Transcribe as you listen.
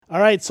All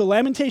right, so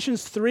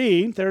Lamentations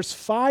 3, there's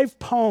 5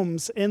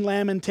 poems in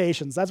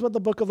Lamentations. That's what the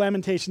book of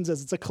Lamentations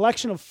is. It's a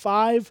collection of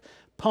 5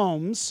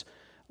 poems,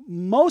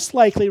 most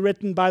likely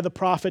written by the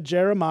prophet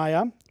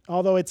Jeremiah,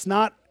 although it's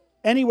not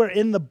anywhere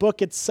in the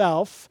book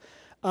itself.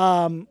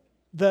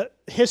 The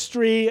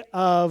history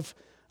of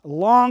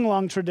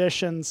long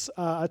traditions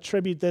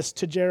attribute this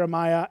to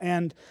Jeremiah,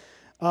 and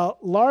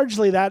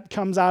largely that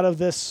comes out of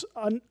this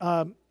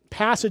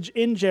passage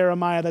in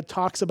Jeremiah that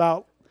talks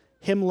about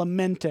him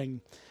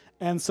lamenting.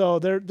 And so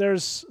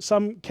there's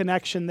some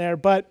connection there.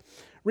 But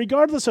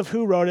regardless of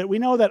who wrote it, we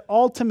know that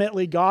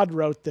ultimately God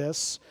wrote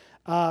this.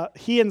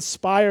 He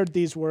inspired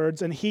these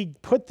words, and he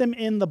put them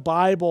in the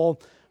Bible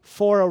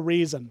for a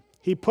reason.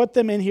 He put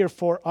them in here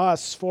for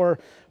us, for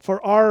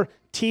our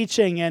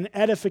teaching and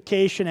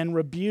edification and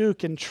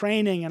rebuke and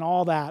training and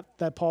all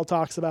that Paul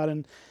talks about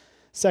in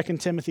 2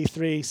 Timothy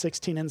 3,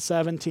 16 and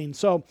 17.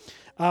 So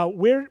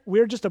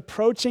we're just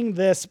approaching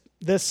this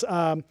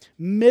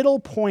middle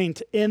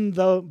point in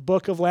the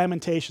book of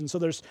Lamentations. So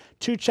there's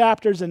 2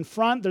 chapters in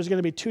front. There's going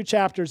to be 2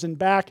 chapters in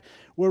back.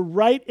 We're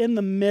right in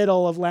the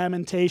middle of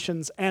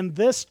Lamentations, and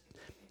this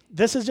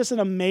is just an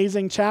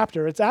amazing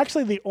chapter. It's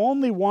actually the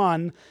only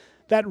one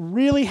that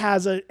really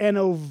has an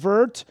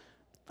overt,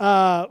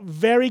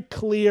 very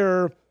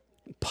clear,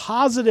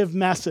 positive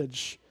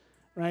message,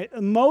 right?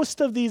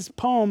 Most of these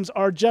poems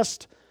are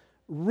just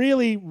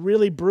really,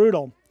 really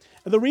brutal.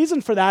 The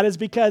reason for that is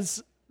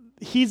because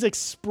he's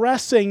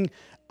expressing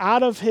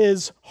out of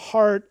his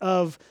heart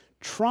of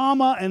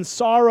trauma and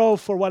sorrow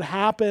for what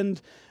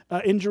happened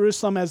in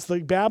Jerusalem as the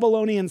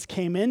Babylonians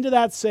came into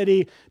that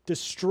city,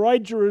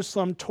 destroyed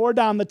Jerusalem, tore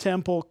down the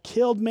temple,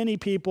 killed many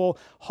people,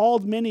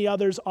 hauled many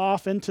others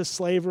off into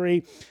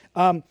slavery.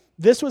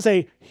 This was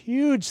a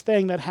huge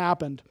thing that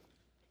happened.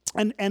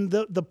 And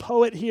the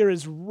poet here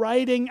is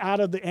writing out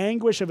of the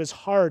anguish of his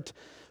heart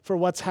for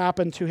what's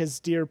happened to his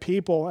dear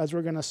people, as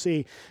we're going to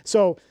see.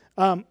 So,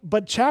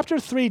 but chapter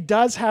 3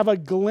 does have a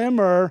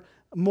glimmer,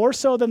 more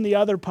so than the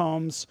other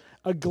poems,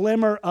 a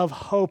glimmer of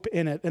hope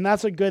in it. And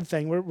that's a good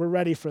thing. We're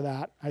ready for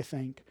that, I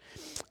think.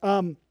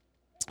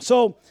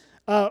 So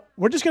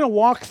we're just going to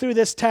walk through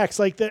this text.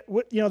 Like,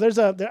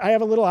 I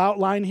have a little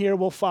outline here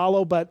we'll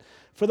follow, but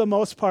for the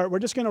most part, we're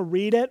just going to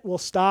read it. We'll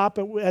stop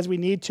as we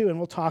need to, and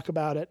we'll talk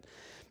about it.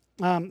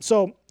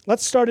 So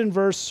let's start in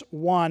verse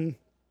 1,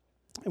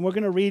 and we're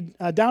going to read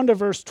down to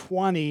verse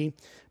 20,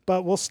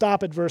 but we'll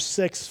stop at verse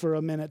 6 for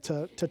a minute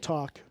to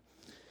talk.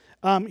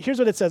 Here's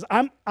what it says.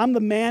 I'm the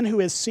man who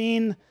has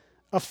seen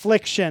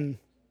affliction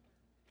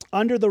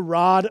under the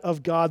rod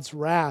of God's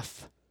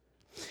wrath.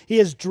 He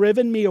has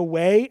driven me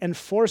away and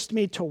forced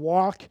me to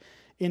walk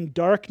in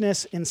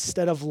darkness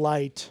instead of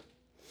light.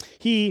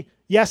 He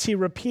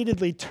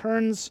repeatedly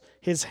turns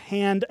his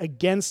hand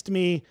against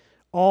me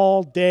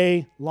all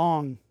day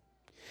long.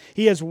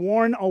 He has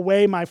worn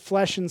away my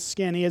flesh and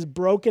skin. He has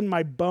broken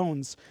my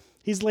bones.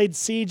 He's laid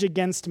siege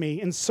against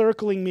me,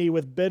 encircling me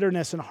with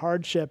bitterness and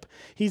hardship.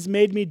 He's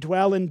made me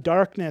dwell in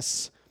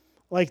darkness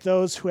like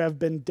those who have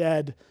been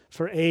dead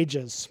for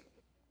ages.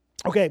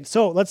 Okay,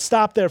 so let's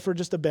stop there for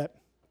just a bit.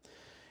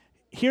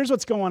 Here's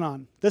what's going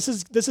on. This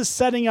is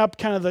setting up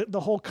kind of the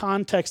whole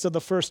context of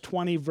the first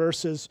 20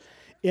 verses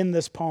in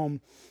this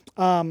poem.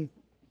 And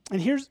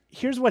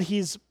here's what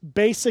he's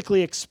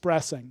basically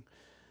expressing.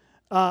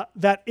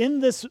 That in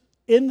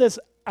this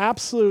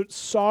absolute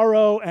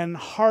sorrow and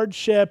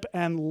hardship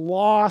and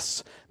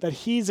loss that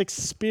he's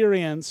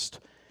experienced,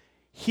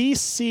 he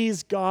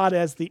sees God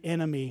as the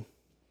enemy.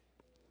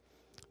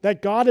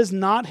 That God is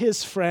not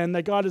his friend,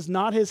 that God is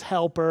not his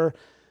helper,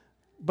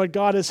 but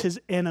God is his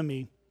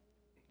enemy.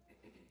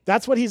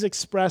 That's what he's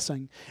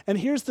expressing. And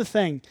here's the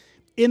thing.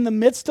 In the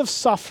midst of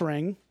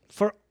suffering,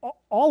 for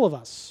all of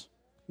us,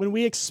 when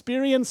we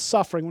experience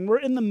suffering, when we're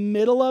in the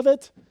middle of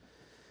it,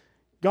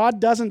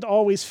 God doesn't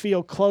always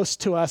feel close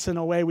to us in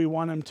a way we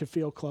want him to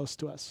feel close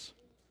to us.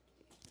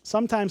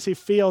 Sometimes he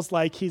feels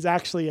like he's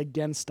actually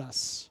against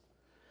us.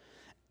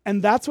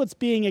 And that's what's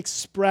being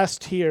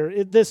expressed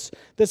here. This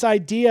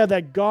idea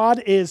that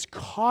God is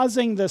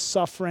causing this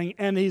suffering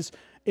and he's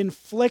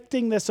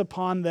inflicting this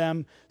upon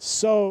them,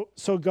 so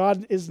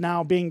God is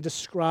now being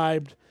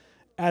described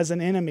as an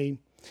enemy.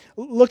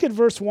 Look at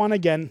verse 1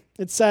 again.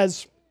 It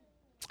says,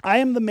 I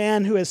am the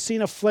man who has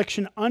seen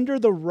affliction under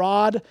the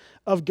rod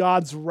of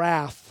God's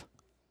wrath.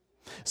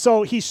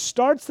 So he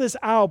starts this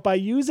out by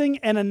using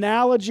an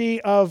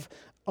analogy of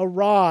a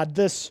rod,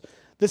 this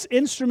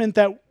instrument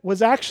that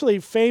was actually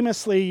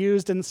famously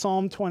used in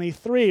Psalm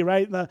 23,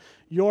 right?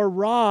 Your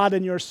rod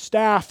and your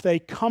staff, they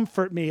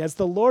comfort me. As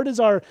the Lord is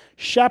our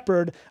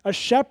shepherd, a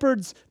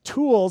shepherd's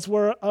tools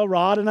were a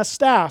rod and a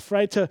staff,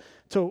 right? To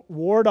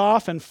ward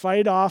off and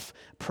fight off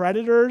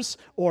predators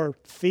or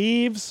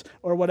thieves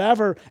or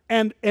whatever.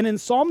 And in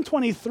Psalm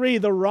 23,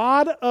 the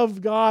rod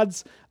of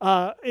God's,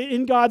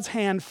 in God's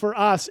hand for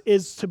us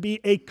is to be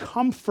a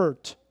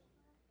comfort,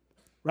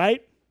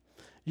 right?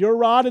 Your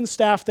rod and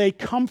staff, they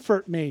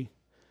comfort me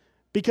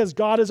because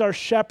God is our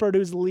shepherd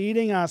who's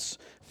leading us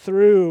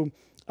through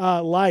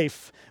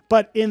life.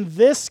 But in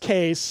this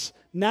case,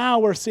 now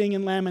we're seeing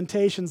in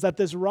Lamentations that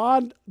this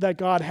rod that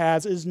God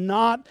has is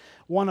not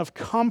one of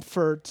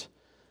comfort,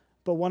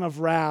 but one of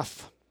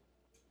wrath.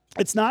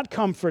 It's not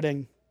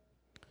comforting.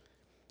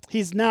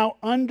 He's now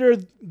under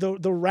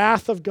the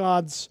wrath of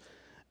God's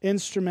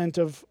instrument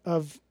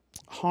of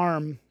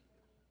harm.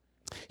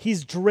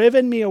 He's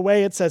driven me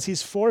away, it says.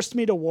 He's forced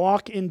me to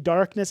walk in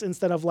darkness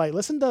instead of light.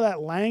 Listen to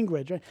that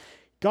language. Right?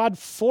 God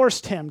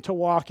forced him to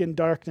walk in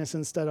darkness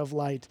instead of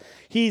light.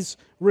 He's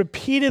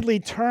repeatedly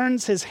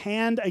turns his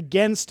hand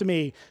against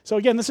me. So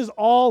again, this is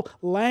all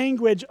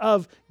language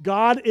of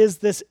God is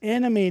this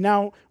enemy.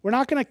 Now, we're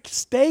not going to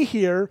stay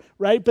here,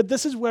 right? But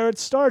this is where it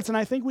starts. And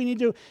I think we need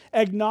to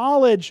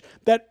acknowledge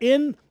that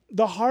in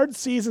the hard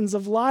seasons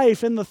of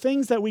life, in the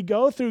things that we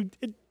go through,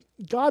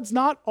 God's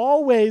not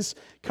always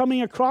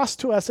coming across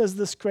to us as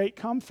this great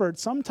comfort.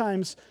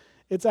 Sometimes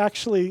it's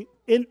actually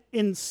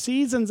in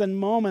seasons and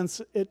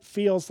moments, it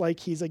feels like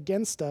he's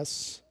against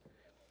us.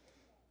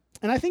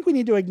 And I think we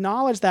need to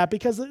acknowledge that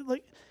because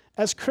like,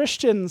 as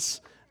Christians,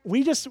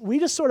 we just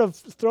sort of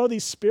throw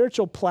these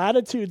spiritual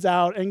platitudes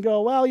out and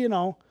go, well, you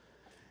know,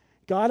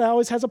 God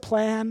always has a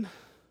plan.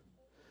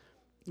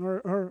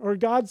 Or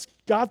God's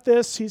got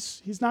this.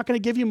 He's not going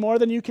to give you more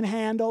than you can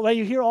handle. Right?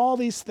 You hear all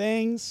these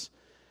things.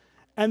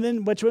 And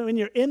then when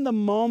you're in the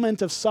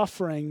moment of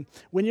suffering,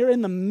 when you're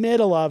in the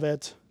middle of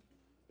it,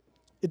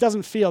 it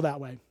doesn't feel that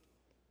way.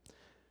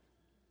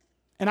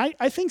 And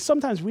I think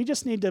sometimes we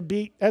just need to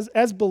be,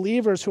 as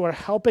believers who are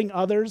helping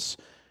others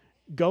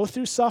go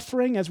through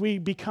suffering, as we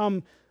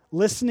become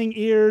listening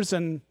ears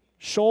and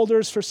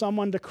shoulders for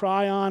someone to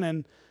cry on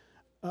and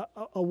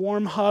a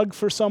warm hug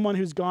for someone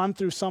who's gone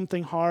through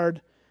something hard,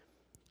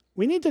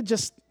 we need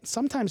to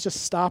sometimes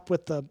stop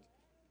with the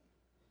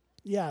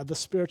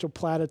spiritual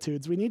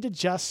platitudes. We need to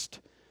just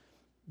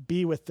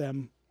be with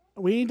them.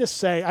 We need to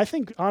say, I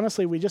think,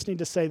 honestly, we just need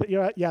to say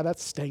that, that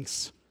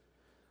stinks.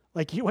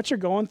 Like, what you're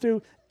going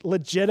through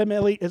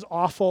legitimately is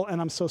awful,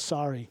 and I'm so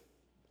sorry.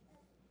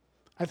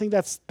 I think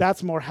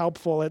that's more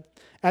helpful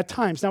at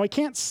times. Now, it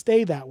can't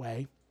stay that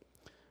way.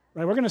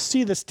 Right? We're going to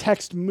see this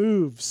text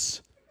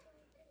moves.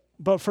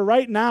 But for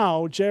right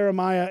now,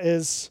 Jeremiah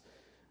is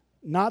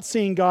not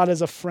seeing God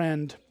as a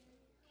friend.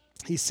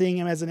 He's seeing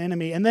him as an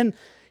enemy. And then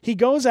he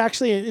goes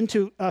actually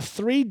into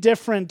 3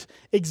 different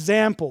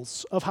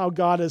examples of how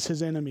God is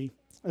his enemy.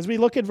 As we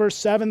look at verse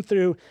 7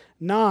 through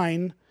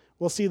 9,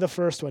 we'll see the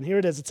first one. Here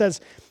it is. It says,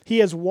 "He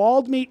has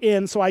walled me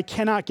in so I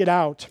cannot get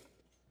out.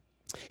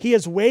 He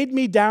has weighed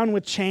me down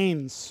with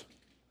chains.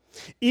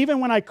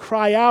 Even when I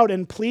cry out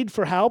and plead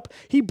for help,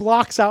 he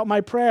blocks out my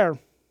prayer.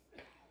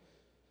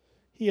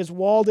 He has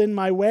walled in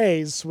my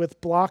ways with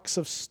blocks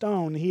of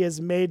stone. He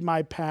has made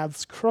my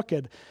paths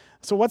crooked."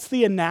 So what's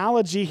the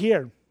analogy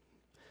here?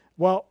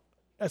 Well,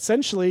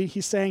 essentially,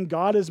 he's saying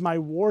God is my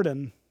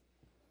warden.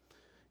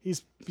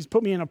 He's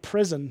put me in a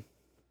prison.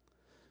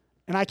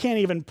 And I can't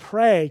even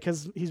pray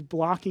because he's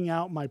blocking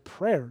out my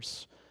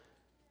prayers.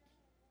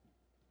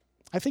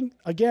 I think,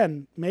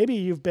 again, maybe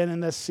you've been in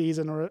this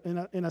season or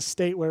in a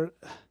state where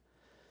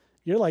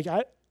you're like,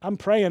 I'm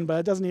praying, but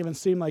it doesn't even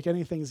seem like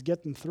anything's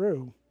getting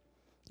through.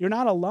 You're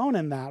not alone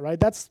in that, right?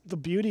 That's the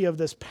beauty of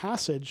this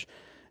passage,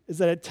 is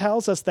that it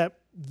tells us that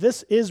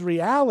this is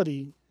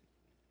reality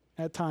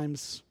at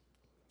times.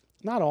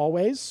 Not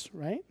always,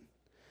 right?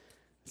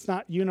 It's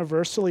not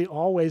universally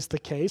always the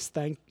case,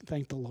 thank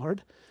the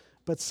Lord.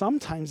 But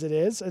sometimes it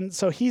is. And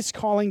so he's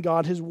calling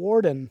God his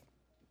warden.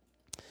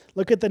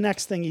 Look at the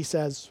next thing he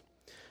says.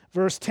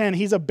 Verse 10,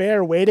 "He's a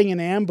bear waiting in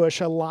ambush,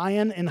 a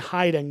lion in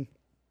hiding.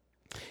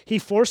 He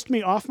forced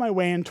me off my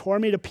way and tore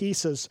me to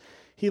pieces.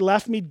 He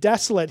left me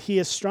desolate. He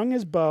has strung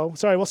his bow."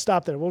 Sorry, we'll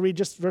stop there. We'll read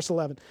just verse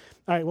 11.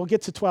 All right, we'll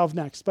get to 12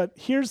 next. But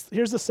here's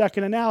the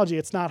second analogy.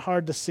 It's not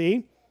hard to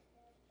see.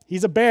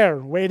 He's a bear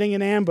waiting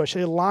in ambush,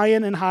 a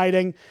lion in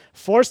hiding,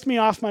 forced me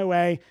off my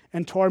way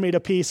and tore me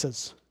to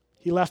pieces.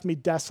 He left me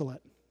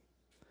desolate.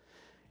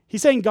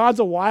 He's saying God's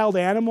a wild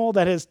animal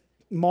that has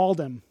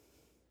mauled him.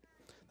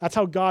 That's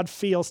how God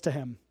feels to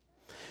him.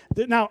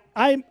 Now,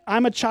 I'm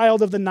a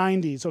child of the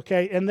 90s,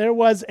 okay? And there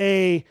was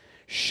a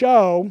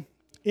show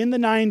in the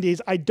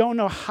 90s. I don't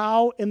know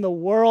how in the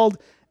world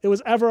it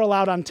was ever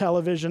allowed on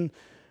television,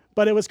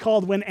 but it was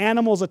called When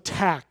Animals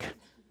Attack.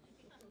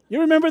 You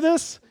remember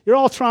this? You're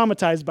all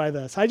traumatized by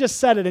this. I just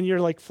said it and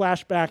you're like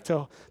flashback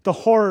to the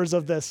horrors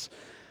of this.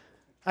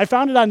 I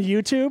found it on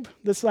YouTube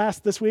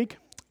this week,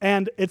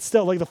 and it's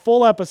still like the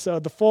full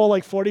episode, the full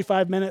like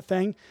 45-minute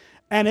thing,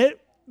 and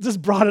it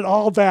just brought it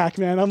all back,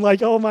 man. I'm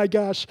like, oh my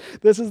gosh,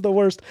 this is the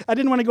worst. I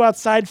didn't want to go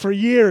outside for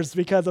years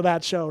because of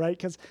that show, right?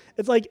 Because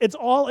it's like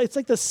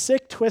the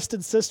sick,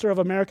 twisted sister of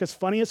America's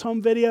Funniest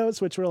Home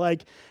Videos, which were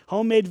like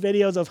homemade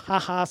videos of,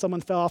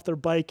 someone fell off their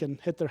bike and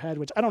hit their head,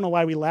 which I don't know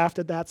why we laughed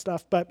at that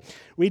stuff, but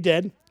we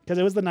did because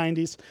it was the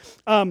 90s.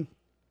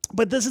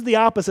 But this is the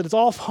opposite. It's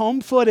all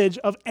home footage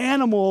of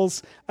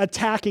animals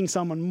attacking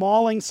someone,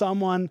 mauling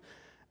someone,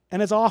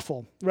 and it's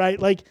awful, right?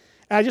 Like,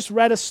 I just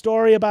read a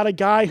story about a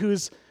guy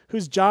whose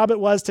job it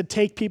was to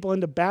take people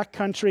into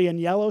backcountry in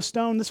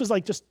Yellowstone. This was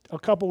like just a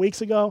couple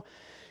weeks ago.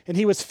 and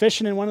he was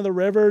fishing in one of the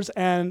rivers,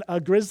 and a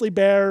grizzly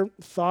bear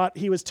thought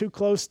he was too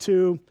close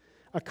to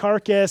a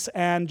carcass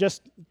and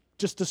just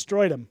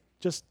destroyed him,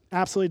 just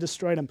absolutely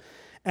destroyed him.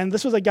 And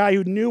this was a guy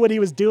who knew what he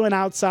was doing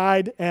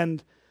outside,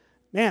 and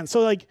man,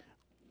 so like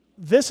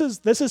this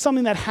is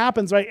something that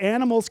happens, right?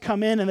 Animals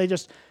come in and they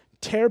just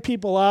tear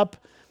people up,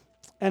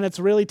 and it's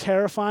really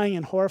terrifying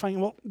and horrifying.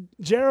 Well,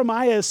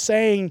 Jeremiah is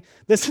saying,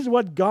 this is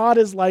what God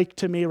is like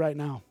to me right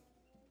now.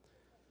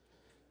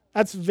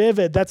 That's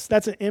vivid.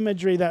 That's an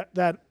imagery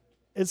that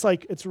it's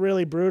like, it's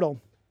really brutal.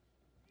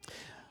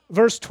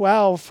 Verse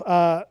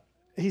 12,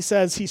 he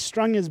says, he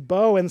strung his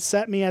bow and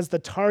set me as the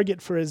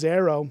target for his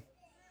arrow.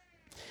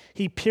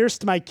 He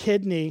pierced my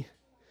kidney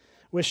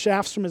with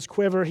shafts from his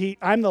quiver.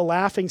 I'm the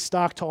laughing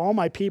stock to all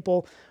my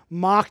people,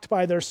 mocked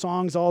by their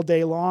songs all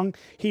day long.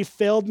 He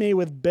filled me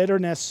with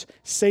bitterness,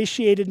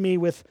 satiated me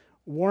with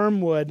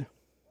wormwood.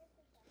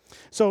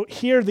 So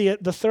here the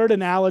third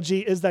analogy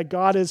is that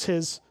God is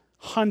his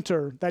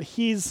hunter, that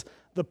he's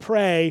the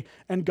prey,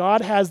 and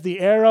God has the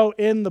arrow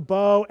in the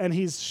bow, and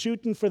he's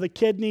shooting for the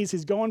kidneys,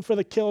 he's going for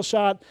the kill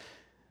shot,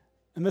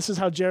 and this is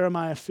how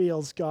Jeremiah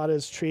feels God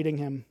is treating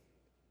him.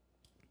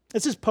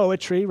 This is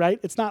poetry, right?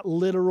 It's not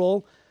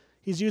literal.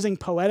 He's using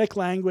poetic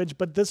language,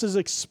 but this is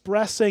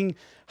expressing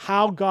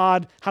how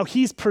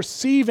he's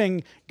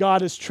perceiving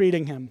God is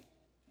treating him.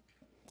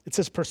 It's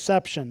his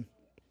perception.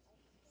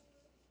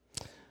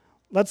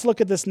 Let's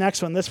look at this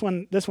next one. This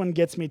one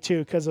gets me too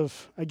because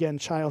of, again,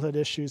 childhood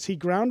issues. He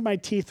ground my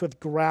teeth with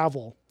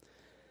gravel,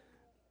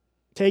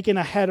 taking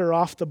a header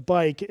off the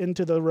bike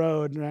into the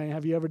road, right?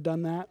 Have you ever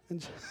done that?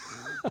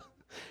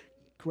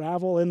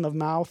 Gravel in the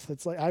mouth.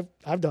 It's like,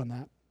 I've done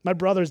that. My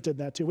brothers did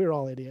that too. We were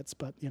all idiots,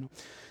 but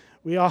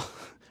we all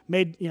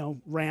made,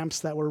 ramps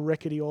that were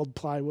rickety old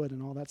plywood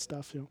and all that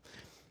stuff,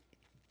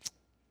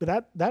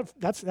 But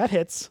that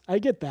hits. I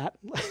get that.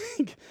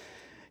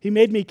 He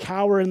made me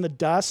cower in the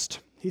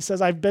dust. He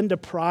says, I've been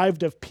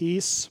deprived of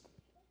peace.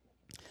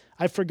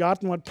 I've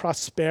forgotten what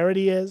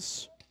prosperity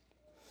is.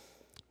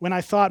 When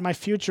I thought my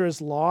future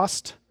is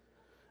lost,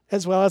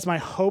 as well as my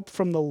hope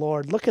from the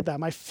Lord. Look at that.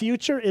 My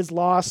future is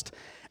lost,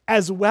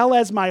 as well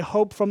as my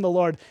hope from the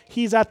Lord.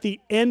 He's at the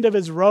end of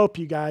his rope,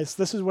 you guys.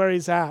 This is where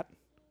he's at.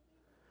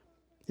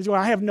 He's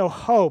going, I have no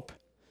hope.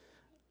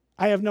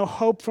 I have no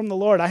hope from the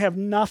Lord. I have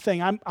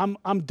nothing.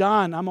 I'm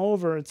done. I'm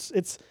over.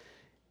 It's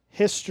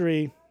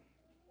history.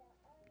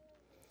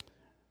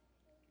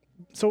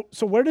 So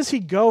where does he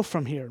go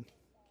from here?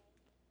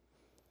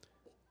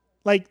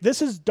 Like,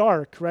 this is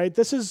dark, right?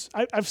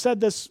 I've said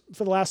this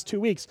for the last 2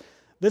 weeks.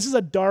 This is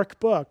a dark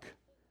book.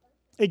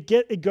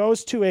 It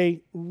goes to a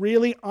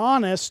really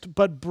honest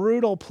but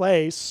brutal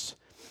place,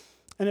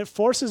 and it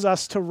forces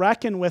us to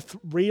reckon with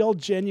real,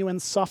 genuine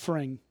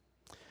suffering.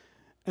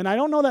 And I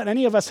don't know that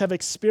any of us have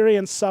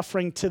experienced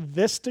suffering to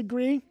this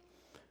degree,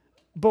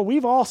 but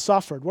we've all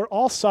suffered. We're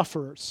all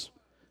sufferers.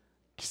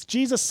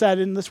 Jesus said,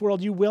 in this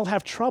world you will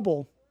have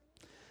trouble.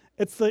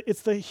 It's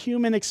the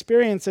human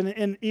experience,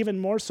 and even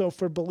more so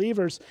for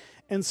believers.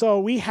 And so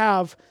we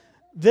have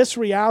this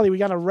reality we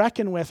got to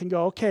reckon with and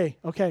go, okay.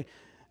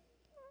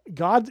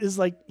 God is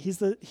like,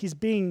 he's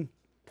being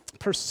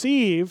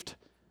perceived,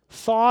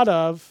 thought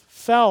of,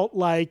 felt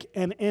like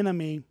an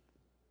enemy.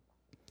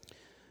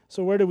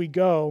 So where do we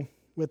go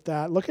with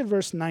that? Look at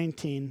verse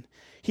 19.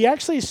 He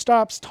actually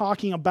stops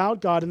talking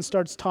about God and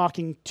starts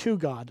talking to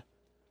God.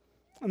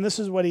 And this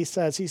is what he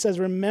says. He says,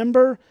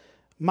 remember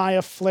my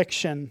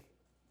affliction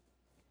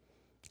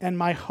and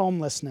my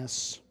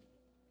homelessness,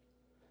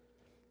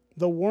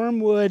 the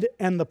wormwood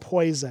and the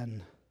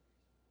poison.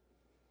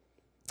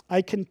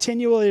 I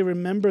continually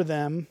remember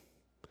them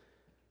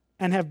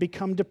and have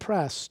become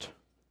depressed.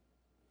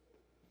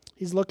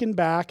 He's looking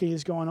back and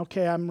he's going,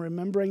 okay, I'm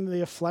remembering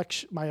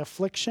my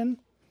affliction.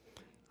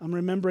 I'm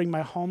remembering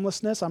my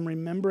homelessness. I'm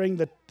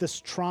remembering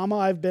this trauma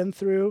I've been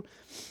through.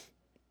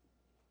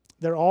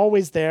 They're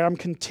always there. I'm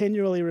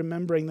continually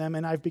remembering them,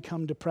 and I've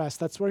become depressed.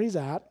 That's where he's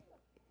at.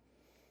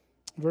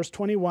 Verse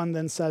 21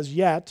 then says,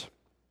 yet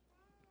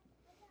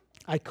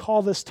I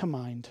call this to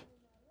mind,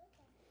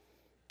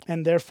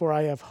 and therefore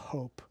I have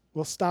hope.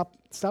 We'll stop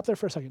there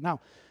for a second.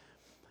 Now,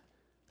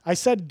 I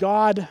said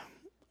God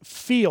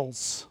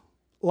feels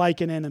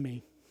like an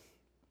enemy.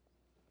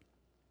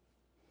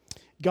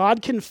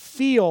 God can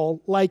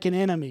feel like an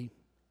enemy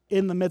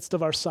in the midst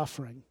of our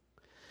suffering.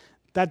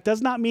 That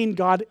does not mean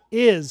God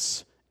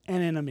is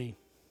an enemy,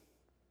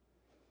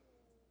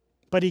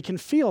 but he can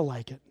feel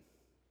like it.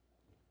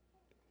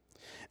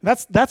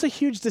 That's a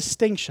huge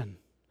distinction.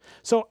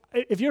 So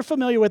if you're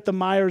familiar with the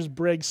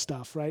Myers-Briggs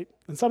stuff, right?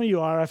 And some of you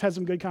are. I've had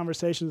some good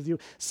conversations with you.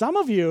 Some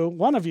of you,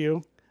 one of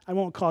you, I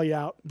won't call you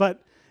out,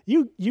 but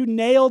you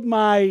nailed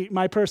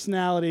my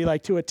personality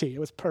like to a T. It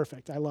was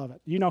perfect. I love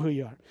it. You know who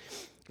you are.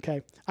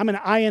 Okay. I'm an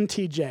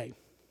INTJ.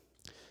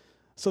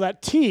 So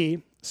that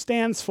T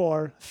stands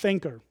for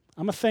thinker.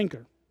 I'm a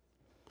thinker.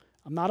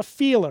 I'm not a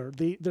feeler.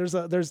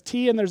 There's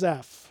T and there's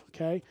F.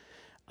 Okay.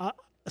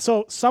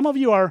 So some of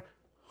you are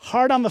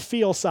hard on the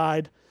feel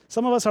side.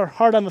 Some of us are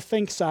hard on the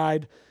think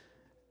side.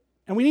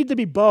 And we need to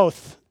be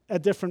both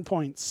at different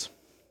points.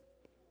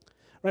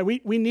 right?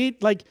 We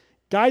need, like,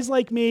 guys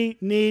like me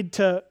need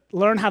to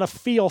learn how to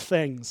feel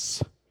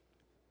things,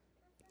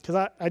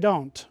 because I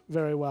don't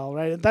very well,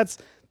 right?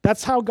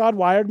 That's how God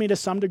wired me to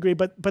some degree,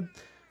 but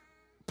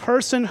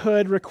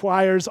personhood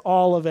requires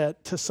all of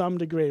it to some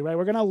degree, right?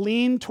 We're going to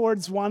lean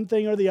towards one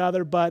thing or the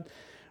other, but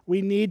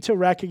we need to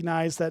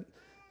recognize that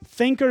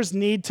thinkers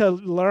need to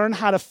learn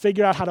how to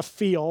figure out how to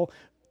feel.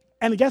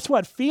 And guess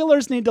what?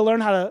 Feelers need to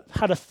learn how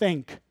to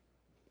think.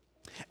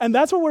 And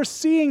that's what we're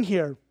seeing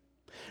here.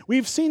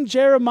 We've seen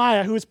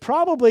Jeremiah, who is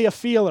probably a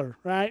feeler,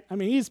 right? I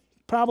mean, he's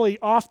probably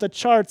off the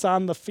charts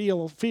on the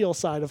feel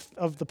side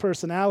of the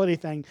personality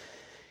thing.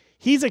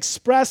 He's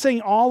expressing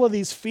all of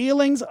these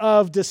feelings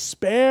of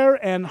despair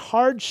and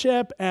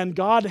hardship and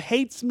God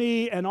hates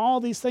me and all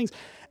these things.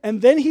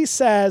 And then he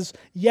says,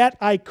 yet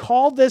I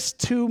call this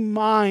to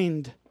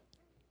mind.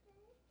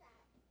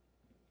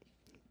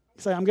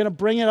 He's like, I'm going to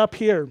bring it up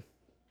here.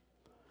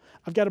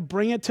 I've got to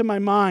bring it to my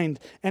mind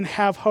and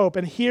have hope.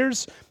 And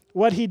here's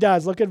what he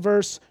does. Look at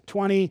verse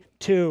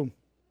 22.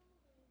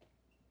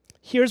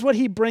 Here's what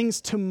he brings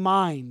to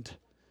mind.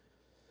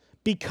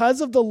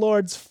 Because of the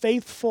Lord's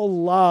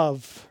faithful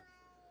love,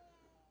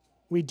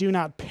 we do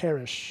not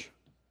perish,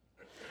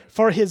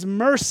 for his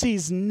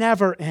mercies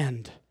never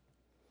end.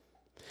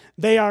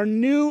 They are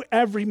new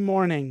every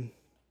morning.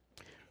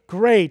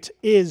 Great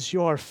is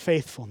your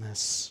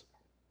faithfulness.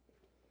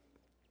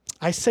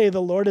 I say,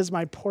 the Lord is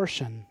my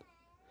portion.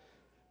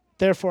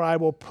 Therefore, I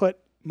will put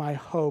my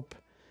hope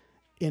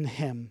in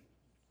him.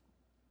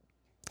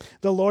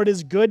 The Lord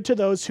is good to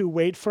those who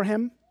wait for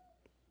him,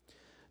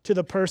 to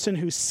the person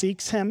who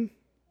seeks him.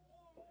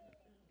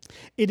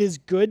 It is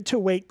good to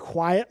wait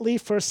quietly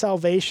for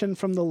salvation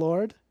from the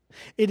Lord.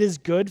 It is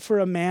good for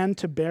a man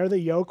to bear the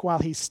yoke while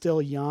he's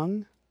still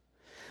young.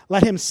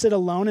 Let him sit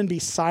alone and be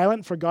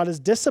silent, for God has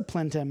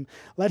disciplined him.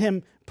 Let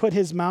him put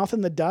his mouth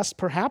in the dust.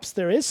 Perhaps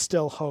there is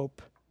still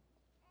hope.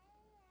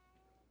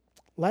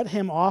 Let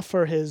him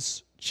offer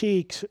his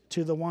cheek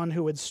to the one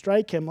who would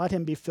strike him. Let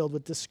him be filled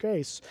with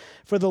disgrace.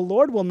 For the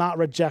Lord will not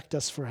reject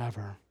us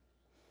forever.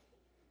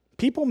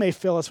 People may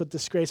fill us with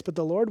disgrace, but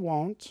the Lord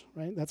won't,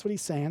 right? That's what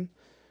he's saying.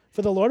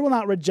 For the Lord will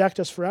not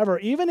reject us forever.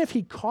 Even if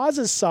he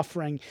causes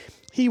suffering,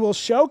 he will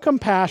show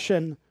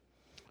compassion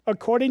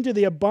according to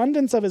the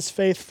abundance of his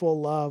faithful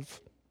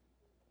love.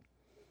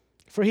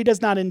 For he does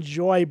not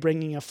enjoy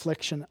bringing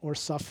affliction or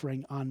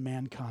suffering on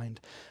mankind.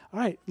 All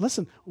right,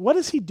 listen, what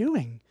is he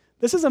doing?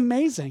 This is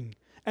amazing.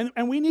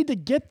 And we need to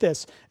get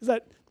this, is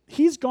that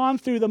he's gone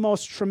through the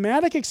most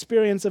traumatic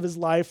experience of his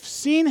life,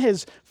 seen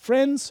his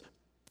friends,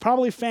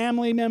 probably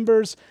family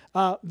members,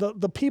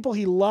 the people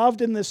he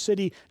loved in this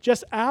city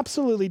just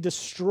absolutely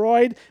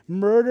destroyed,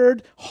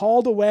 murdered,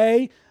 hauled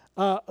away.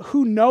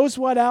 Who knows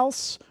what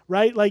else,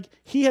 right? Like,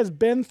 he has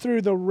been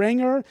through the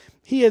ringer.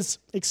 He is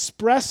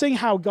expressing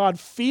how God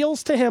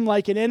feels to him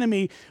like an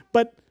enemy,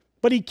 but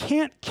he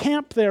can't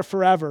camp there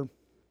forever.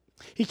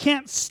 He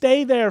can't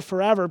stay there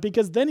forever,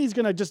 because then he's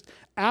going to just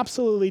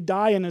absolutely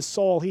die in his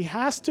soul. He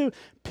has to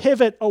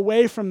pivot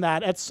away from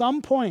that at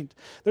some point.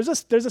 There's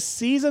a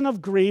season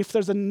of grief.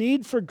 There's a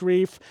need for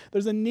grief.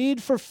 There's a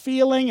need for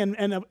feeling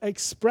and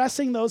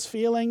expressing those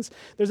feelings.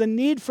 There's a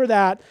need for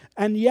that.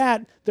 And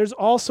yet, there's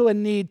also a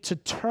need to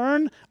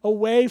turn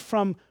away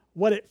from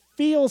what it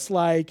feels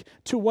like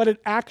to what it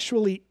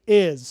actually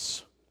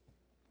is.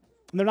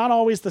 And they're not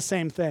always the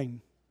same thing.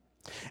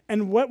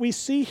 And what we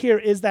see here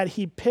is that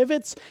he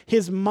pivots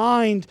his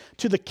mind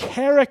to the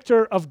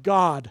character of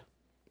God.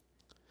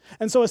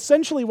 And so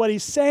essentially what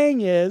he's saying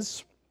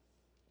is,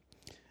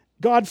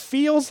 God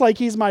feels like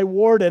he's my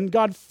warden.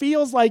 God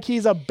feels like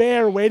he's a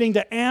bear waiting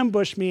to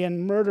ambush me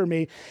and murder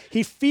me.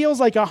 He feels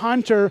like a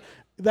hunter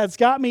that's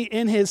got me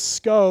in his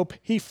scope.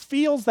 He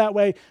feels that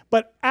way.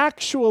 But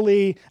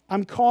actually,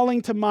 I'm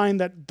calling to mind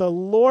that the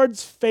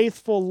Lord's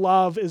faithful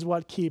love is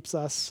what keeps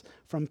us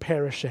from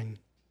perishing.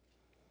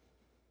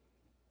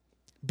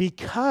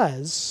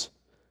 Because,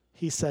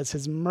 he says,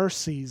 his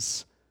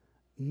mercies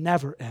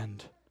never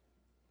end.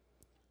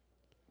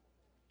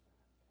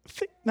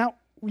 Now,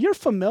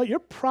 you're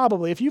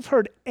probably, if you've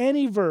heard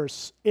any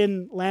verse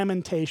in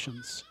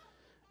Lamentations,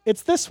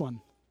 it's this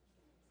one,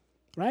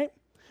 right?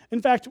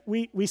 In fact,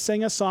 we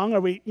sing a song, or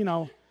we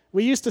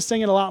used to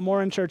sing it a lot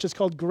more in church. It's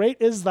called Great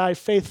is Thy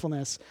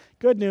Faithfulness.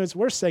 Good news,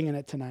 we're singing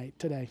it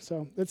today,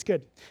 so it's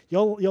good.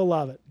 You'll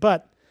love it.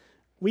 But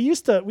we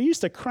used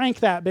to crank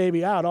that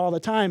baby out all the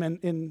time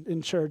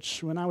in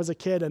church when I was a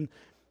kid, and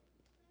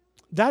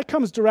that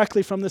comes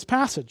directly from this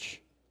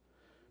passage,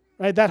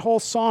 right? That whole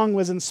song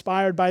was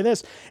inspired by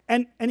this.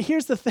 And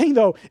here's the thing,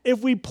 though. If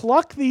we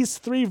pluck these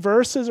 3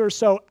 verses or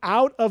so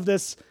out of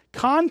this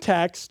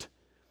context,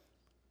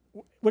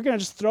 we're going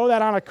to just throw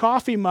that on a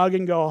coffee mug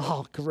and go,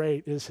 oh,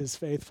 great is his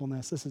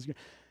faithfulness. This is good.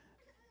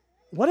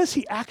 What is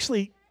he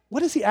actually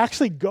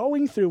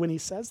going through when he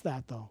says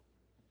that, though?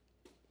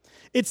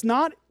 It's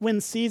not when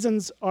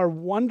seasons are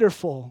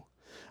wonderful.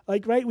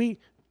 Like, right, we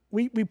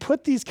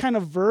put these kind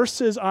of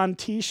verses on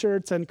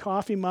T-shirts and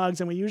coffee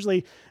mugs, and we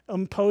usually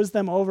impose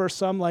them over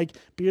some, like,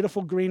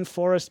 beautiful green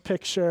forest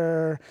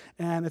picture,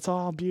 and it's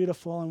all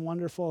beautiful and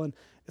wonderful.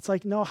 It's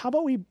like, no, how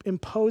about we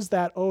impose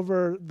that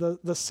over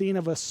the scene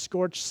of a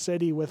scorched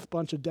city with a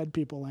bunch of dead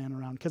people laying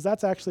around? Because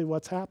that's actually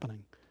what's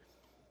happening.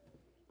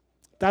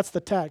 That's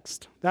the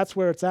text. That's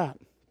where it's at.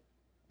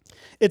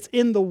 It's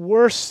in the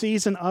worst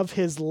season of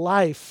his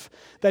life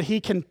that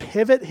he can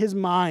pivot his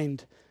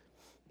mind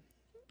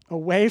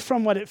away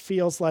from what it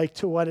feels like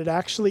to what it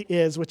actually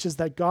is, which is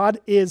that God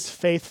is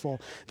faithful,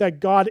 that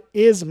God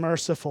is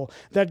merciful,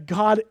 that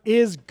God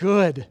is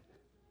good.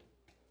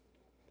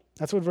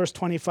 That's what verse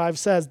 25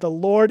 says. The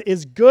Lord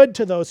is good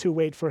to those who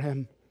wait for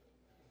him,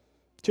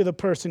 to the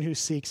person who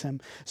seeks him.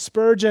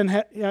 Spurgeon,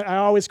 I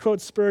always quote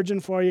Spurgeon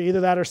for you,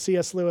 either that or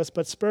C.S. Lewis,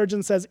 but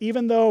Spurgeon says,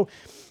 even though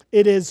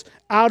it is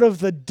out of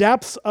the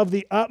depths of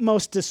the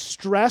utmost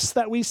distress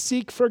that we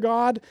seek for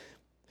God,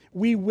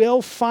 we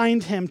will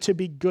find him to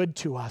be good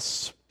to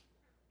us.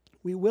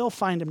 We will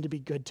find him to be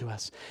good to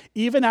us,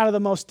 even out of the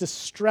most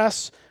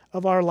distress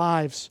of our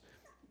lives.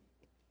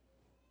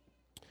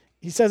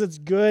 He says it's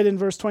good in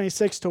verse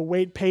 26 to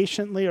wait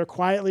patiently, or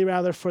quietly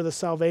rather, for the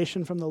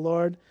salvation from the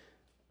Lord.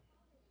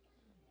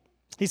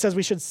 He says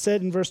we should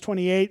sit in verse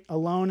 28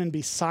 alone and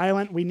be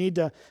silent. We need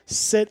to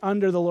sit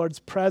under the Lord's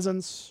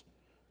presence.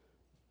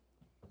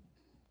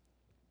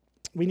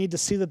 We need to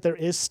see that there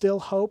is still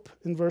hope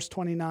in verse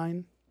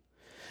 29.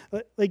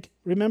 Like,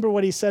 remember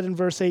what he said in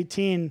verse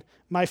 18,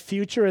 my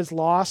future is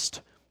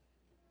lost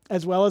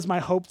as well as my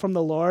hope from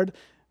the Lord.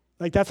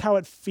 Like, that's how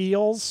it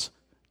feels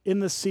in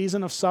the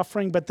season of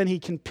suffering, but then he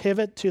can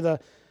pivot to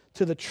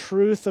the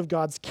truth of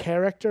God's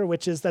character,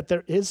 which is that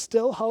there is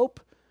still hope.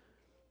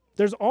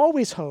 There's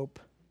always hope.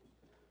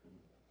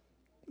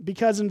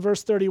 Because in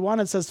verse 31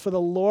 it says, for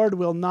the Lord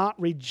will not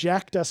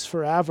reject us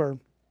forever.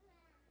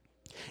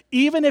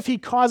 Even if he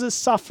causes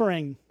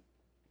suffering,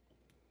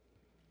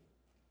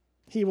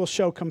 he will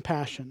show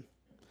compassion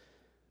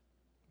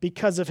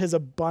because of his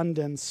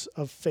abundance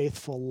of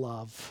faithful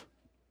love.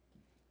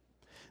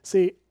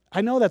 See,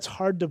 I know that's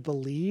hard to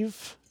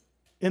believe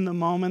in the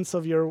moments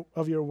of your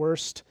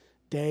worst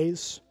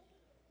days,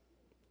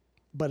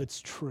 but it's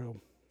true.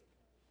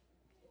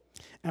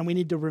 And we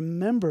need to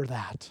remember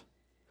that.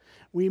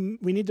 We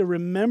need to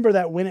remember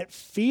that when it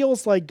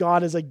feels like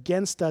God is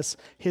against us,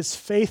 his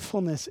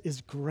faithfulness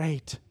is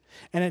great,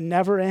 and it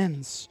never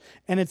ends.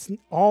 And it's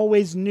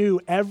always new.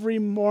 Every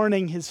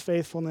morning his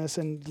faithfulness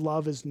and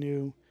love is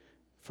new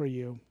for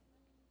you.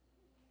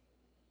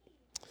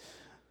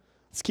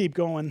 Let's keep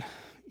going,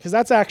 because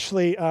that's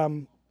actually,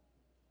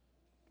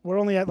 we're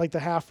only at like the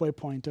halfway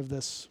point of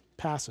this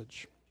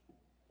passage.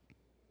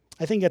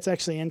 I think it's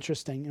actually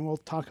interesting, and we'll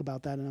talk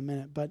about that in a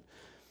minute, but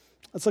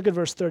let's look at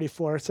verse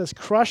 34. It says,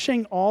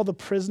 crushing all the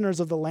prisoners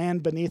of the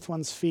land beneath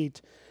one's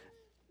feet,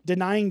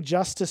 denying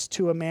justice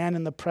to a man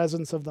in the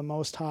presence of the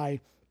Most High,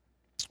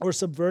 or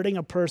subverting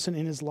a person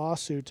in his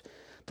lawsuit.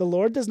 The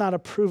Lord does not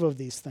approve of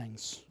these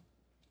things.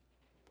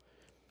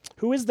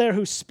 Who is there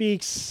who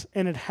speaks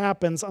and it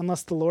happens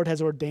unless the Lord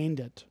has ordained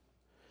it?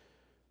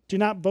 Do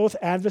not both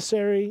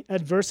adversity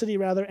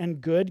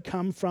and good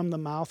come from the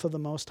mouth of the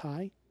Most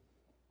High?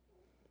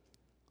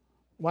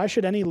 Why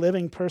should any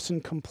living person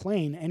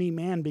complain, any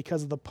man,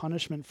 because of the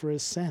punishment for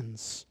his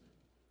sins?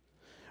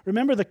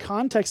 Remember, the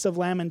context of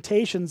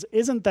Lamentations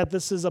isn't that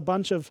this is a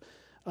bunch of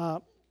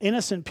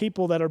innocent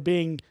people that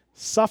are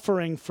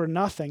suffering for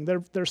nothing.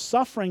 They're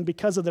suffering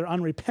because of their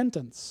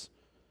unrepentance.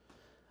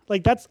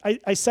 Like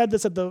I said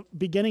this at the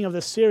beginning of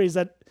this series,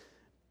 that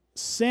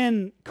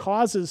sin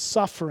causes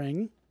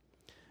suffering,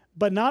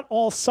 but not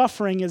all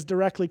suffering is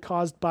directly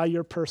caused by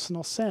your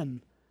personal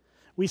sin.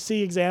 We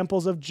see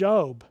examples of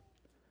Job,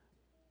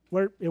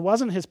 where it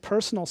wasn't his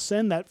personal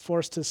sin that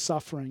forced his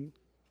suffering.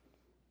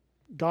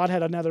 God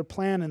had another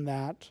plan in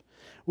that.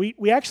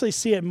 We actually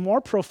see it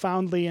more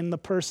profoundly in the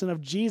person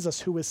of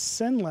Jesus, who was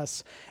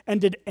sinless.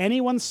 And did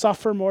anyone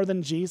suffer more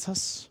than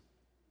Jesus?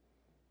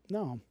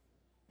 No.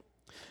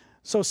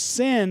 So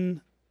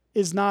sin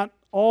is not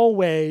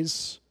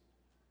always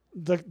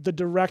the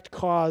direct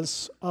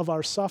cause of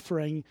our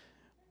suffering.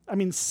 I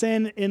mean,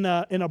 sin in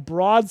a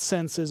broad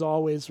sense is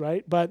always,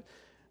 right? But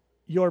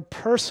your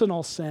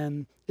personal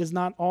sin is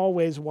not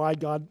always why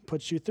God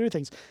puts you through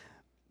things.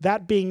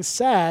 That being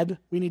said,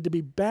 we need to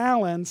be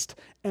balanced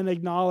and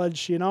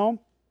acknowledge,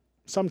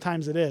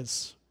 sometimes it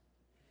is.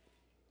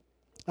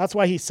 That's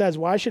why he says,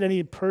 why should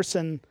any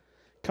person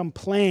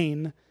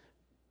complain,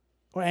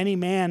 or any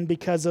man,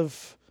 because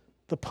of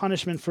the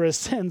punishment for his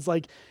sins?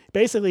 Like,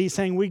 basically he's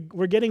saying,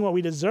 we're getting what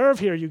we deserve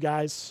here, you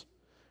guys.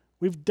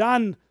 We've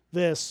done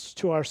this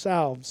to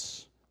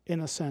ourselves,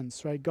 in a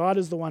sense, right? God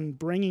is the one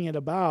bringing it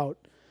about,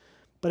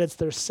 but it's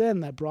their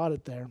sin that brought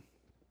it there.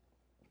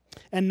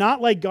 And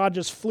not like God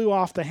just flew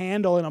off the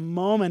handle in a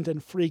moment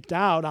and freaked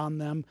out on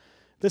them.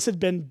 This had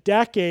been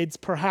decades,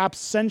 perhaps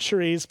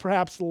centuries,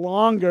 perhaps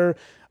longer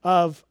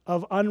of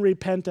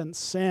unrepentant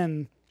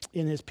sin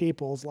in his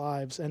people's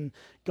lives. And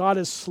God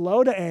is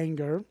slow to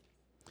anger,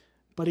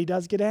 but he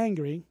does get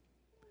angry.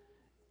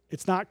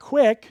 It's not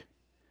quick.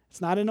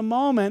 It's not in a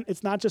moment.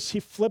 It's not just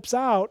he flips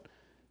out.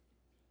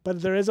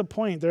 But there is a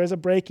point. There is a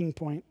breaking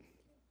point.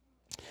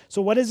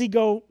 So what does he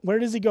go? Where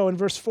does he go? In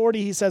verse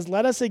 40, he says,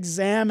 let us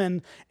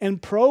examine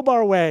and probe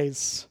our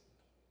ways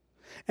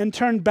and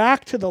turn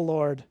back to the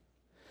Lord.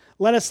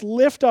 Let us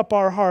lift up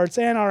our hearts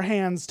and our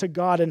hands to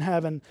God in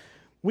heaven.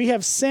 We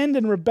have sinned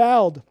and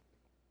rebelled.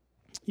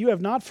 You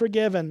have not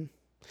forgiven.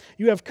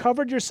 You have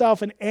covered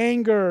yourself in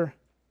anger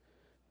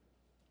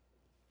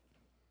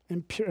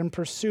and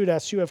pursued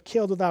us. You have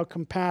killed without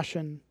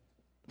compassion.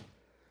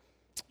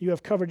 You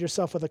have covered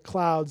yourself with a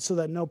cloud so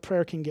that no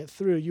prayer can get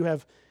through. You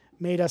have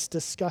made us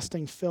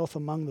disgusting filth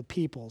among the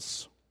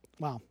peoples.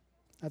 Wow,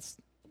 that's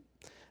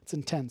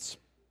intense.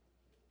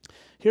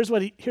 Here's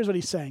what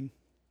he's saying.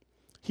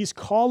 He's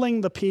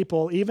calling the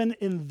people, even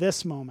in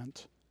this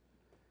moment,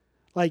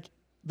 like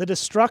the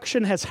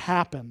destruction has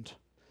happened,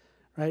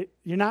 right?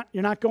 You're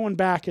not going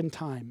back in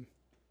time,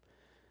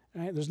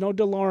 right? There's no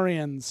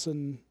DeLoreans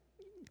and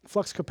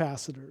flux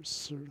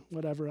capacitors or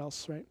whatever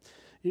else, right?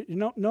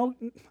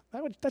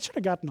 That should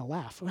have gotten a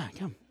laugh.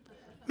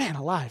 Man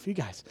alive, you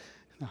guys.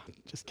 No,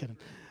 just kidding.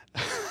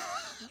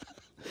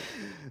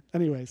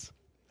 Anyways,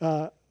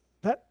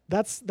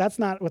 that's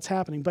not what's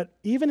happening. But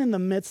even in the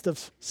midst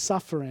of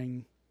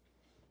suffering,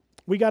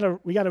 we got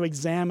to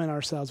examine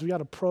ourselves. We got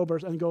to probe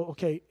and go,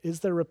 okay,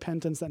 is there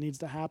repentance that needs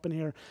to happen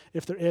here?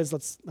 If there is,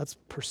 let's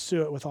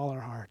pursue it with all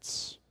our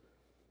hearts.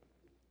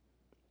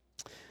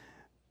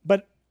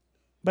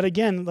 But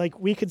again, like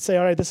we could say,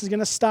 all right, this is going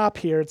to stop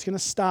here. It's going to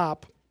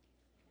stop.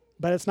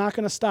 But it's not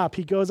going to stop.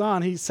 He goes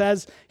on. He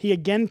says, he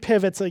again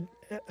pivots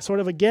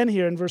sort of again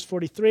here in verse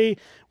 43,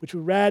 which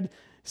we read.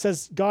 He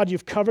says, God,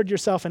 you've covered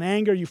yourself in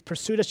anger. You've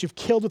pursued us. You've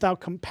killed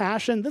without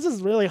compassion. This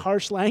is really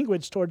harsh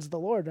language towards the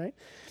Lord, right?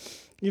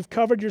 You've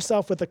covered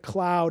yourself with a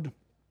cloud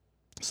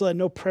so that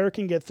no prayer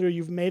can get through.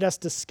 You've made us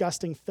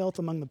disgusting filth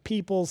among the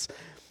peoples.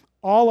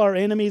 All our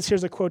enemies,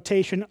 here's a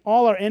quotation,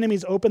 all our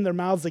enemies open their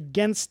mouths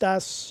against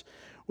us.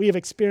 We have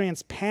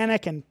experienced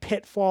panic and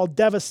pitfall,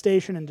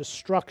 devastation and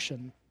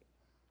destruction.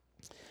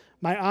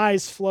 My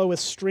eyes flow with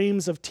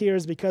streams of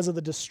tears because of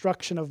the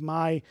destruction of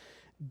my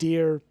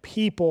dear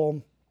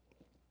people.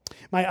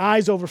 My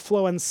eyes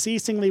overflow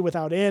unceasingly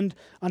without end.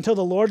 Until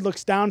the Lord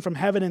looks down from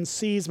heaven and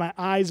sees, my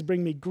eyes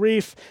bring me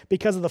grief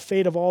because of the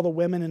fate of all the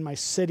women in my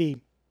city.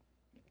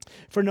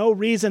 For no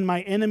reason,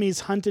 my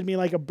enemies hunted me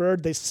like a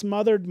bird. They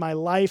smothered my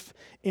life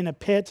in a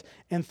pit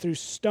and threw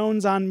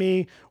stones on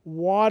me.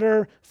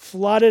 Water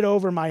flooded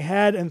over my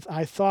head, and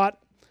I thought,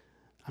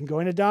 I'm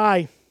going to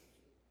die.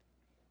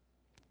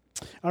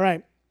 All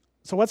right,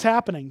 so what's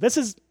happening? This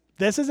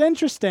is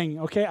interesting,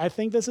 okay? I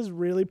think this is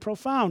really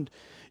profound.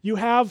 You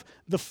have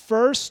the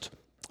first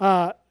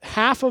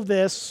half of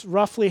this,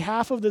 roughly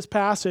half of this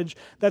passage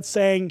that's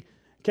saying,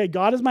 okay,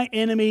 God is my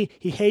enemy.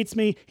 He hates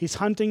me. He's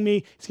hunting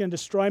me. He's going to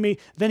destroy me.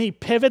 Then he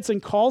pivots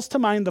and calls to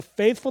mind the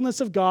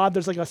faithfulness of God.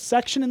 There's like a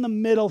section in the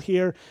middle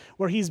here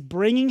where he's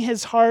bringing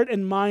his heart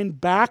and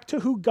mind back to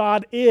who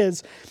God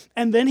is.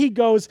 And then he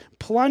goes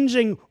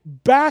plunging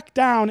back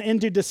down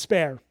into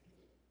despair.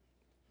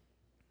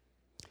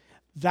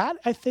 That,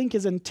 I think,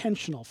 is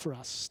intentional for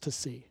us to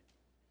see.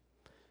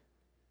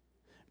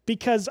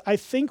 Because I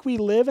think we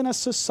live in a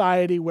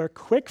society where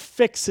quick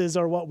fixes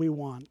are what we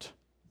want.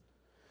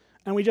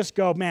 And we just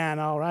go, man,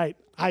 all right,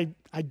 I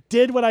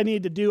did what I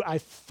needed to do. I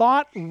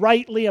thought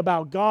rightly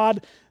about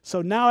God,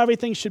 so now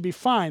everything should be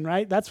fine,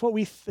 right? That's what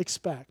we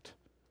expect.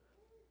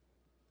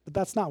 But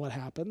that's not what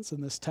happens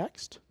in this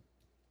text.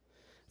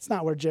 It's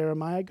not where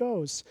Jeremiah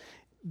goes.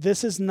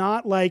 This is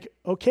not like,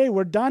 okay,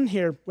 we're done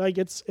here. Like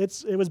it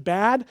was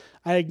bad.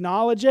 I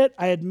acknowledge it.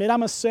 I admit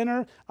I'm a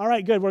sinner. All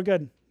right, good, we're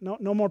good.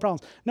 No more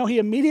problems. No, he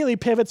immediately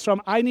pivots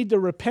from I need to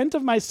repent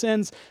of my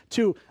sins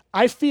to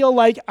I feel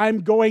like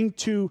I'm going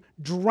to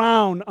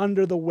drown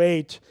under the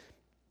weight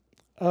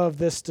of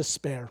this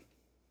despair.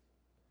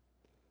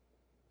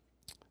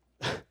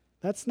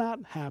 That's not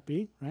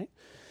happy, right?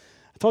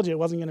 I told you it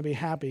wasn't going to be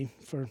happy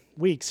for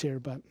weeks here,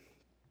 but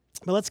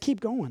let's keep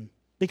going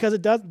because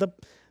it does.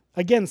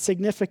 Again,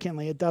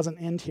 significantly, it doesn't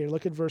end here.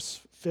 Look at verse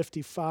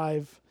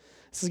 55.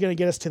 This is going to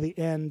get us to the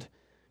end.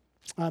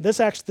 This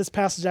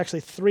passage is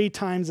actually 3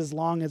 times as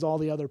long as all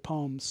the other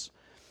poems.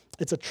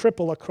 It's a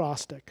triple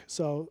acrostic.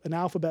 So an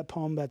alphabet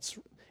poem that's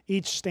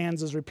each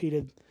stanza is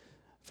repeated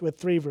with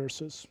 3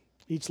 verses,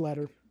 each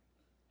letter.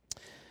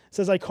 It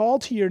says, I call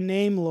to your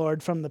name,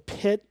 Lord, from the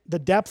pit, the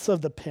depths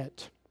of the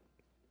pit.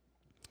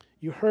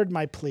 You heard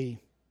my plea.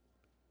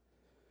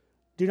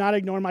 Do not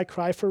ignore my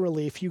cry for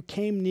relief. You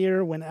came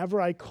near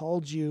whenever I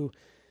called you.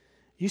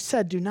 You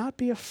said, do not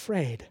be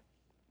afraid.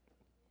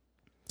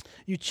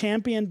 You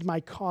championed my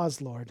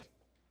cause, Lord.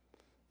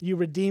 You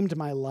redeemed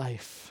my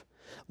life.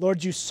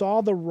 Lord, you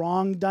saw the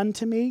wrong done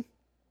to me.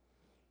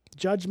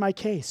 Judge my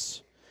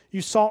case.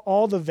 You saw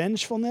all the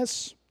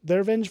vengefulness,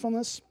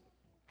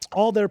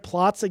 all their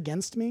plots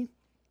against me.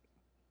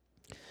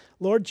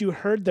 Lord, you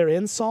heard their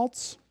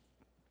insults,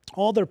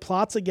 all their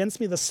plots against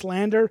me, the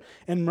slander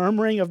and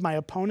murmuring of my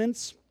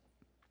opponents.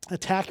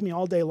 Attack me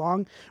all day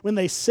long. When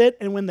they sit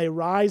and when they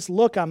rise,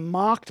 look, I'm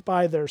mocked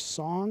by their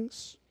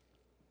songs.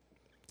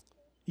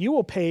 You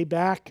will pay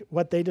back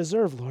what they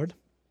deserve, Lord.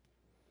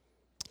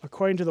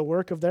 according to the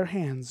work of their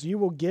hands. You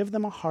will give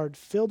them a heart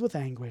filled with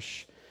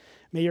anguish.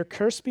 May your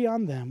curse be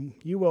on them.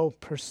 You will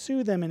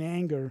pursue them in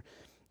anger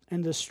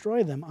and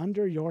destroy them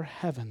under your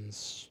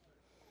heavens.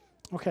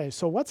 Okay,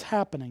 so what's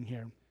happening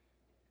here?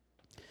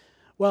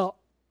 Well,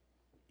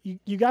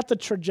 you got the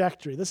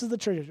trajectory. This is the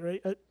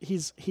trajectory. Right?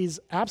 He's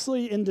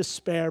absolutely in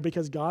despair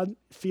because God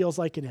feels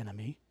like an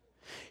enemy.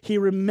 He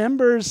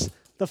remembers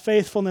the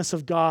faithfulness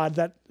of God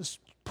that is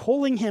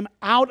pulling him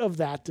out of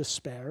that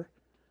despair.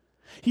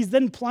 He's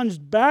then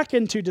plunged back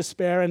into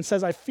despair and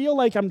says, I feel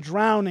like I'm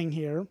drowning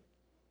here.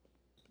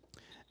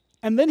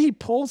 And then he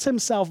pulls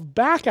himself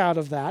back out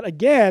of that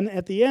again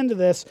at the end of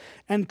this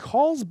and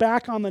calls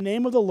back on the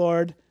name of the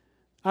Lord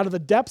out of the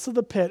depths of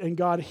the pit, and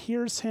God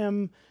hears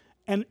him.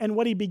 And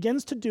what he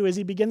begins to do is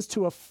he begins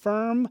to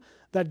affirm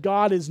that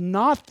God is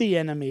not the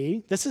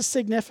enemy. This is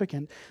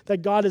significant,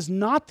 that God is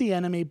not the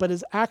enemy, but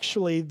is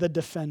actually the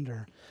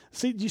defender.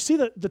 See, do you see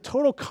the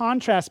total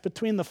contrast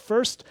between the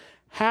first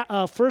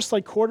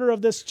quarter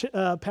of this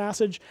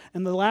passage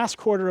and the last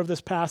quarter of this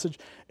passage?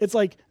 It's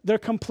like they're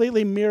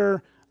completely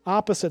mirror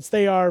opposites.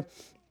 They are,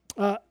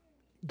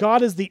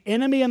 God is the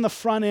enemy in the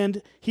front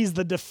end. He's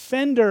the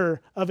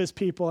defender of his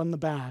people in the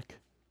back.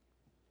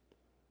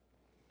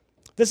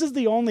 This is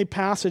the only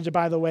passage,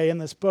 by the way, in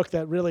this book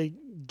that really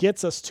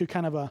gets us to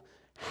kind of a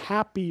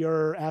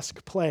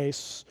happier-esque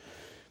place.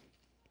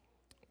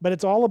 But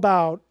it's all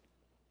about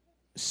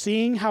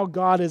seeing how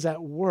God is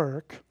at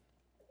work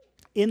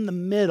in the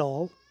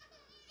middle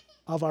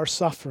of our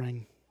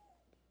suffering.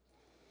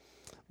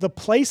 The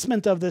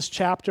placement of this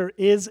chapter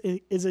is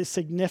a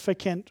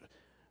significant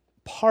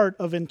part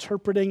of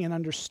interpreting and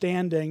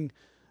understanding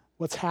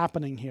what's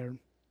happening here.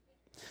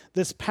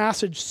 This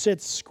passage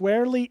sits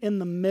squarely in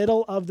the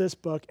middle of this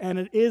book, and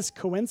it is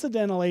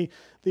coincidentally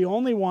the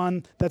only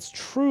one that's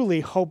truly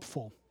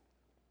hopeful.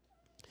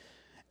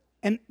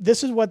 And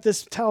this is what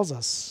this tells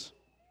us.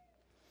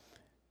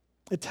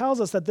 It tells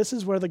us that this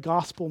is where the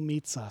gospel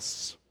meets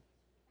us.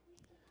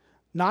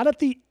 Not at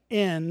the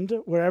end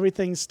where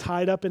everything's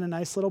tied up in a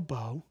nice little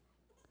bow,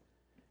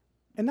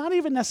 and not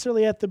even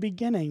necessarily at the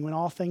beginning when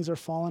all things are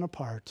falling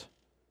apart.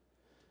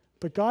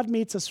 But God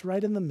meets us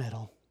right in the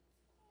middle.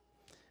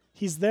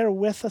 He's there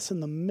with us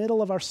in the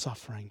middle of our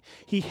suffering.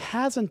 He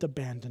hasn't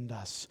abandoned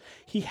us.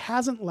 He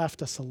hasn't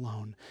left us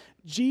alone.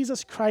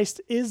 Jesus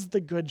Christ is the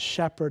good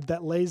shepherd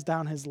that lays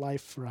down his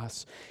life for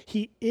us.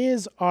 He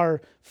is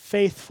our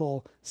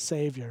faithful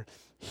Savior.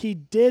 He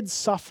did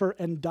suffer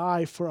and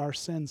die for our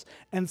sins.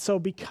 And so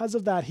because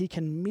of that, he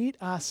can meet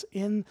us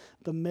in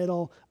the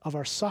middle of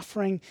our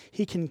suffering.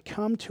 He can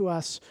come to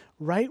us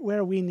right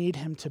where we need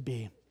him to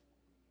be.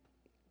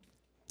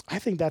 I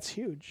think that's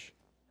huge.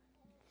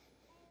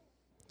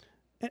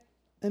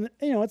 And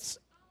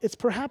it's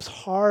perhaps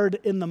hard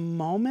in the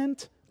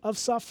moment of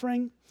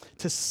suffering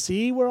to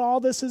see where all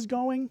this is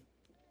going,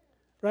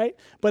 right?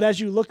 But as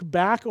you look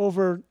back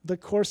over the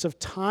course of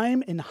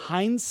time, in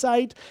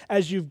hindsight,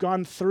 as you've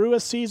gone through a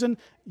season,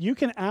 you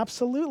can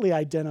absolutely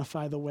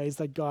identify the ways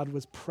that God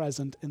was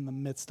present in the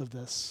midst of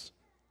this.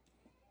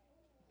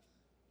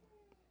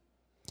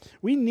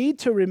 We need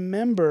to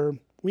remember,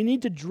 we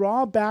need to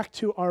draw back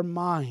to our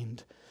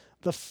mind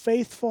the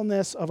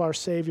faithfulness of our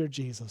Savior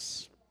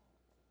Jesus.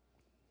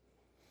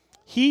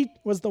 He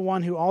was the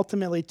one who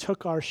ultimately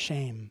took our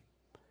shame.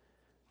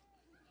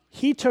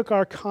 He took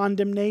our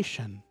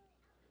condemnation.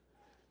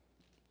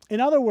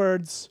 In other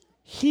words,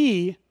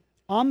 he,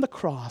 on the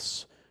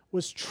cross,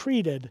 was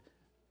treated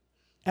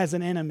as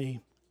an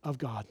enemy of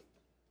God.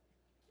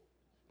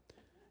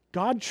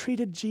 God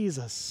treated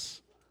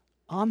Jesus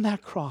on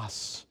that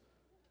cross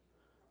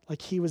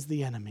like he was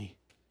the enemy.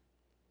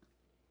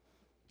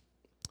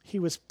 He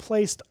was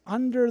placed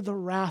under the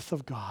wrath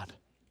of God.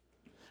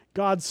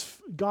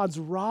 God's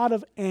rod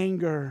of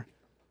anger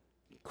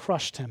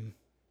crushed him.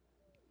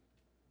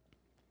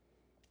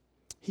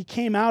 He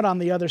came out on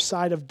the other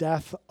side of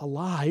death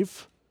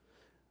alive,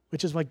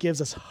 which is what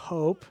gives us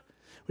hope,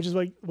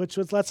 which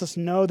lets us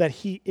know that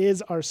he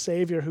is our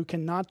Savior who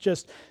can not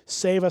just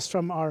save us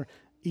from our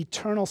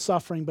eternal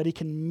suffering, but he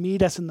can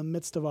meet us in the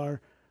midst of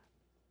our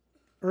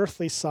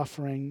earthly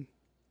suffering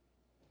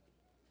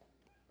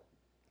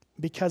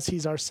because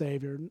he's our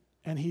Savior.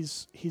 And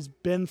he's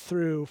been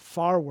through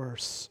far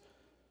worse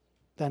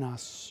than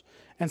us.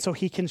 And so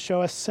he can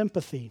show us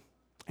sympathy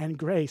and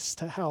grace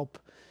to help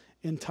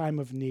in time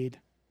of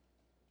need.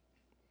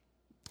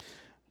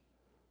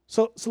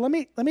 So let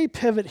me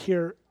pivot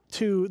here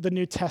to the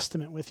New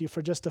Testament with you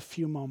for just a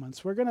few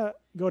moments. We're going to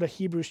go to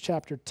Hebrews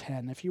chapter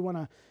 10, if you want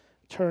to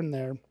turn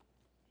there.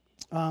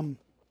 I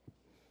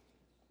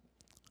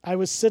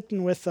was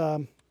sitting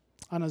on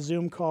a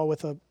Zoom call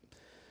with a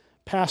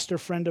pastor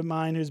friend of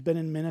mine who's been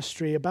in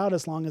ministry about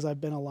as long as I've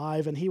been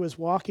alive, and he was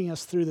walking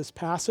us through this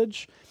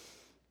passage.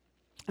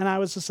 And I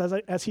was just,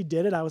 as he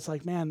did it, I was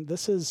like, man,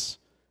 this is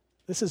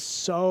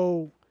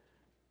so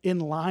in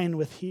line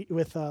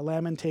with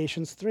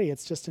Lamentations 3.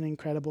 It's just an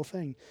incredible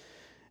thing.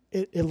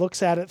 It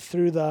looks at it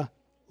through the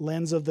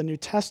lens of the New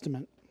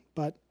Testament,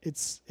 but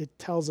it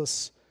tells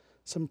us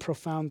some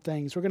profound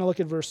things. We're going to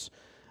look at verse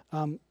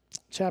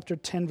chapter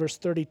 10, verse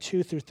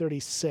 32 through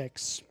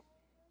 36.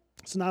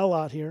 It's not a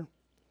lot here,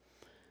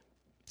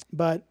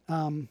 but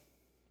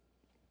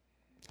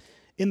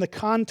in the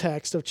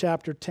context of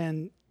chapter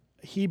 10,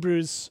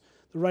 Hebrews,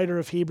 the writer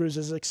of Hebrews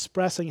is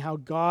expressing how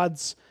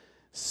God's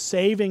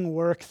saving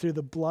work through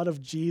the blood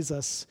of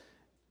Jesus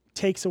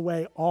takes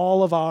away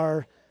all of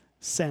our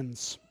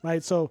sins,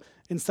 right? So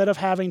instead of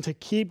having to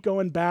keep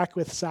going back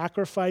with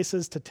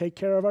sacrifices to take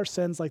care of our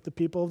sins like the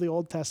people of the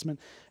Old Testament,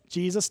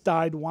 Jesus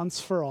died once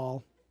for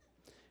all.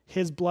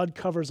 His blood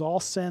covers all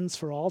sins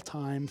for all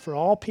time, for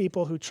all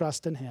people who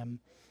trust in him.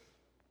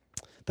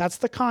 That's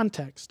the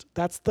context.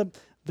 That's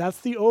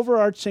the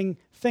overarching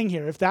thing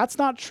here. If that's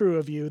not true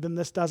of you, then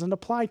this doesn't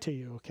apply to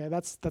you, okay?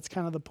 That's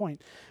kind of the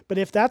point. But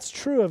if that's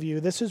true of you,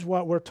 this is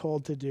what we're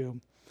told to do.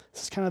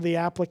 This is kind of the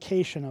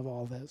application of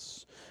all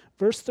this.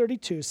 Verse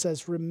 32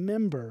 says,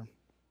 remember.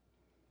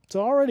 So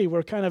already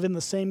we're kind of in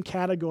the same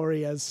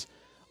category as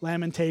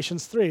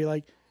Lamentations 3,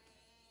 like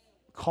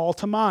call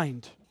to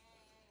mind.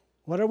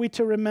 What are we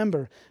to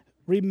remember?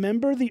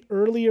 Remember the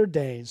earlier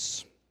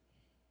days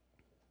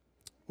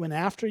when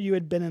after you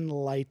had been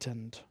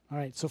enlightened. All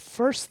right, so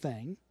first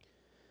thing,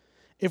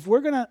 if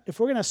we're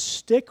gonna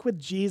stick with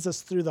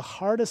Jesus through the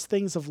hardest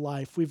things of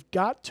life, we've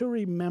got to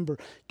remember,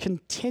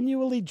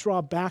 continually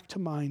draw back to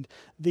mind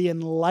the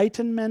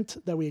enlightenment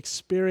that we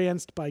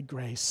experienced by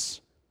grace.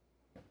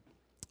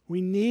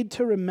 We need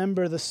to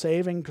remember the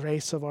saving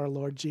grace of our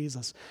Lord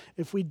Jesus.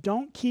 If we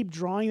don't keep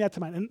drawing that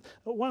to mind, and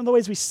one of the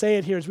ways we say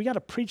it here is we got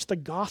to preach the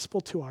gospel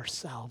to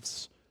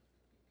ourselves.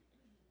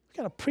 We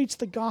got to preach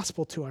the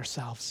gospel to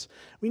ourselves.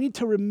 We need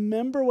to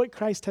remember what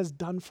Christ has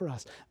done for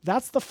us.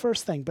 That's the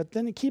first thing, but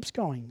then it keeps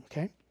going,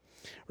 okay?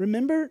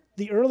 Remember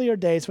the earlier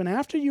days when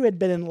after you had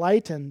been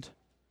enlightened,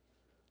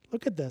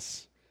 look at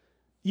this,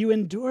 you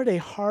endured a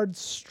hard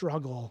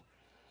struggle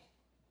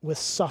with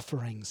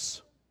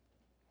sufferings.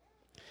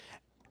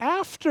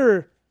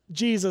 After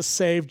Jesus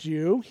saved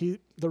you,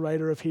 the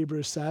writer of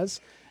Hebrews says,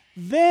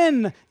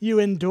 then you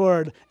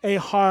endured a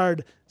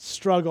hard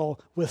struggle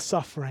with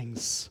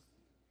sufferings.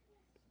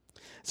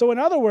 So in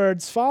other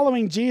words,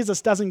 following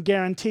Jesus doesn't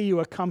guarantee you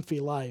a comfy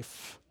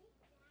life.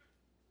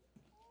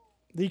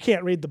 You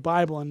can't read the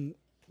Bible and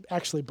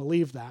actually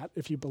believe that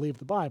if you believe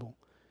the Bible.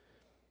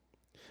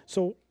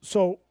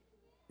 So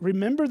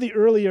remember the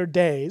earlier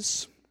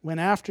days when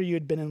after you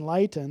had been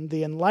enlightened.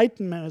 The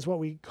enlightenment is what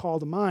we call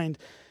to mind.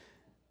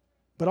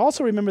 But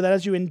also remember that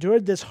as you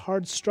endured this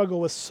hard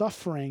struggle with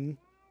suffering,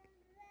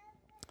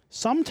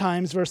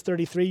 sometimes, verse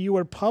 33, you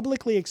were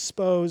publicly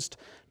exposed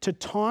to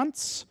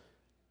taunts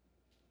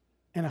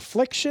and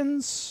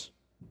afflictions,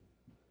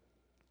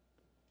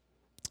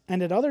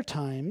 and at other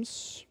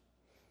times,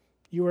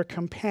 you were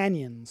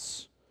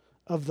companions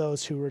of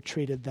those who were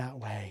treated that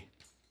way.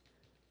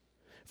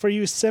 For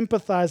you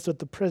sympathized with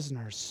the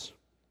prisoners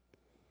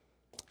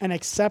and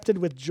accepted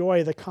with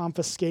joy the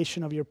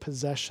confiscation of your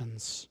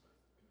possessions,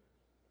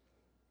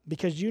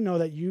 because you know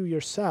that you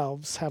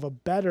yourselves have a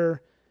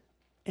better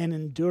and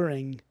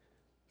enduring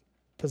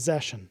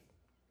possession.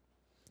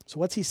 So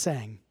what's he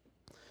saying?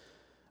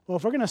 Well,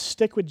 if we're going to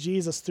stick with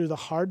Jesus through the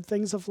hard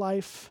things of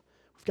life,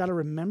 we've got to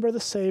remember the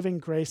saving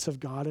grace of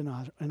God in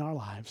our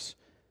lives.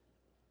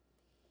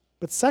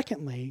 But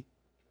secondly,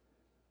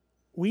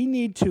 we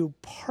need to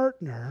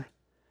partner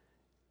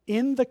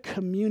in the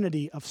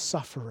community of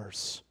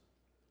sufferers.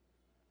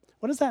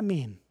 What does that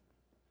mean?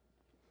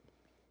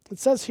 It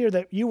says here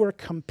that you were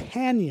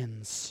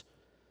companions.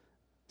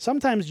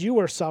 Sometimes you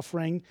were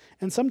suffering,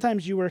 and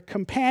sometimes you were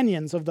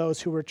companions of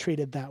those who were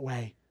treated that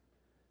way.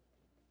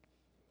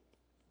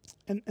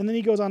 And then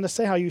he goes on to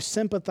say how you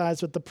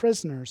sympathize with the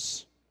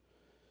prisoners.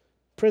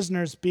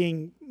 Prisoners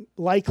being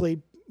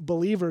likely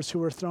believers who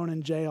were thrown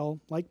in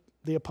jail, like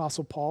the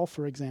Apostle Paul,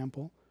 for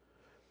example.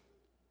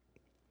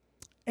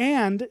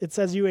 And it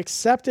says you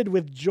accepted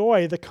with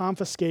joy the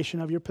confiscation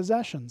of your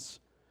possessions.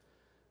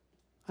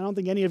 I don't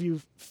think any of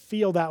you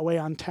feel that way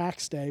on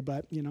tax day,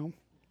 but, you know.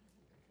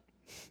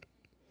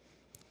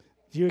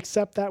 Do you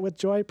accept that with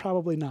joy?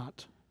 Probably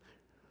not.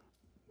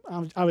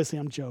 Obviously,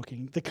 I'm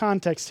joking. The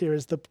context here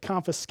is the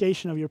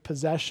confiscation of your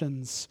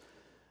possessions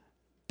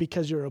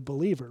because you're a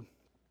believer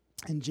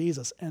in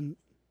Jesus, and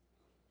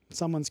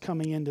someone's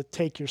coming in to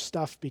take your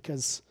stuff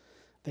because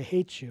they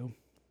hate you.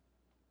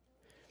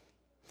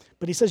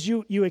 But he says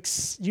you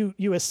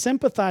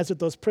sympathize with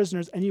those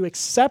prisoners and you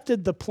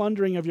accepted the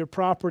plundering of your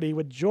property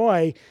with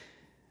joy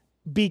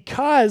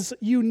because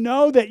you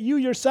know that you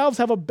yourselves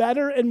have a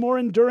better and more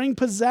enduring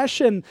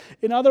possession.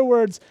 In other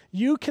words,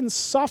 you can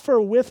suffer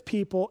with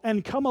people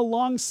and come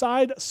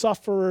alongside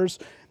sufferers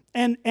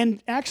and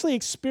actually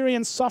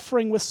experience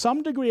suffering with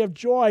some degree of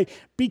joy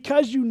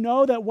because you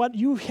know that what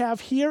you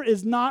have here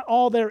is not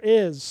all there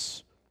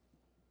is.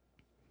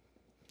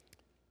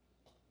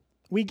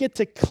 We get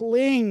to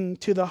cling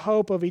to the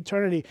hope of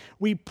eternity.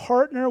 We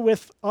partner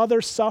with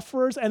other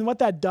sufferers, and what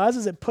that does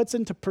is it puts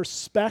into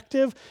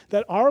perspective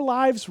that our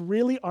lives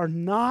really are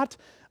not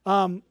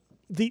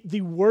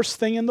the worst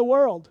thing in the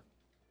world.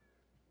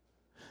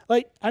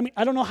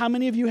 I don't know how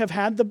many of you have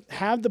had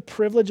the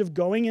privilege of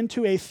going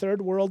into a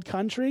third world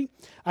country.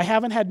 I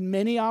haven't had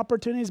many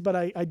opportunities, but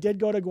I did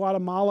go to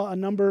Guatemala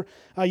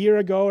a year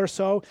ago or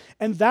so,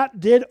 and that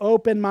did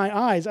open my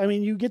eyes. I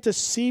mean, you get to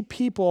see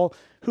people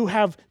who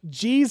have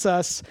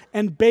Jesus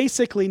and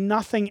basically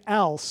nothing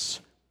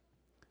else,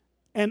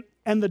 and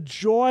the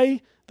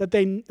joy that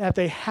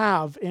they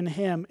have in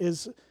Him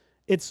it's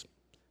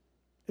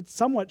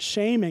somewhat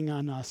shaming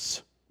on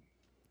us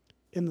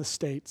in the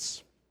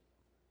States.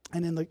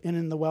 And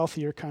in the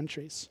wealthier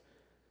countries.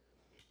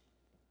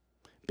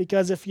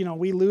 Because if,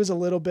 we lose a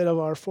little bit of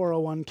our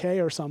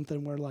 401k or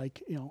something, we're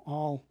like,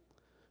 all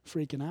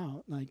freaking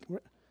out.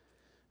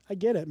 I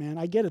get it, man.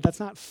 I get it. That's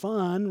not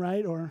fun,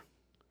 right? Or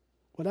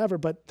whatever.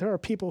 But there are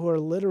people who are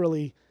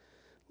literally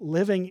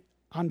living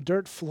on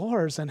dirt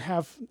floors and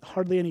have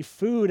hardly any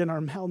food and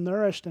are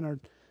malnourished and are,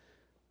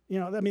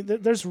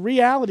 there's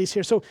realities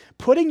here. So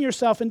putting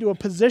yourself into a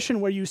position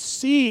where you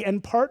see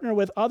and partner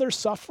with other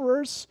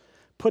sufferers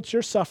puts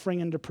your suffering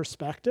into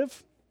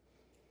perspective.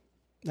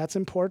 That's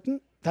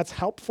important. That's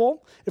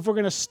helpful. If we're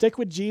going to stick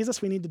with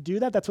Jesus, we need to do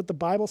that. That's what the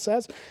Bible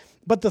says.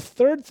 But the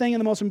third thing and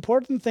the most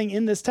important thing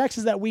in this text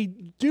is that we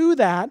do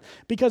that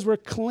because we're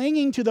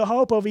clinging to the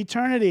hope of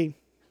eternity.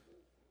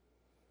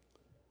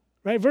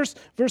 Right? Verse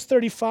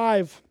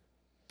 35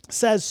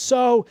 says,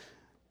 so,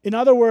 in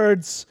other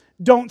words,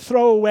 don't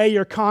throw away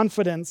your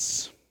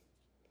confidence,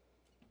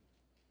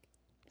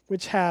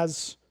 which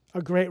has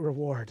a great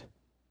reward.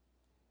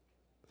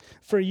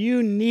 For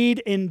you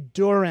need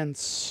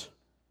endurance,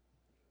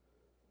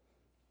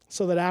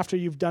 so that after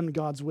you've done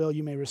God's will,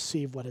 you may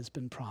receive what has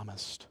been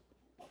promised.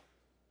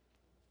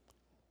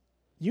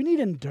 You need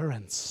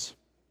endurance.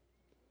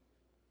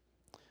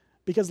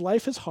 Because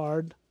life is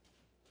hard.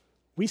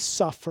 We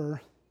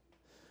suffer,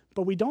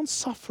 but we don't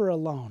suffer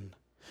alone.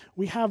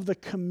 We have the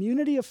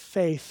community of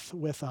faith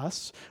with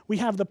us. We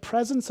have the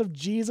presence of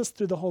Jesus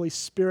through the Holy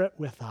Spirit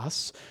with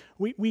us.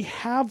 We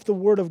have the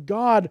Word of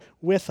God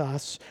with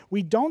us.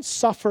 We don't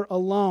suffer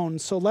alone,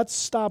 so let's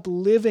stop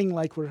living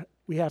like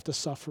we have to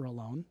suffer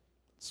alone.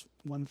 That's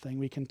one thing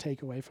we can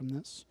take away from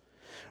this.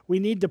 We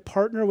need to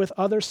partner with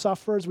other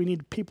sufferers. We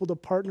need people to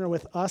partner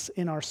with us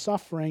in our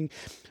suffering.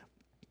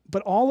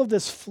 But all of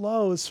this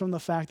flows from the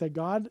fact that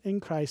God in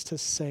Christ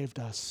has saved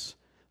us.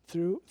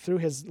 Through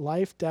His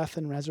life, death,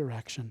 and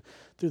resurrection,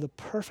 through the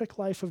perfect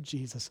life of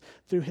Jesus,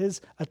 through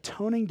His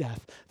atoning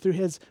death, through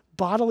His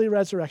bodily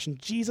resurrection,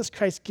 Jesus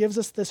Christ gives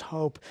us this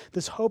hope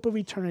of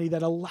eternity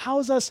that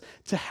allows us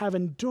to have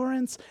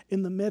endurance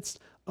in the midst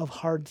of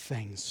hard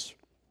things.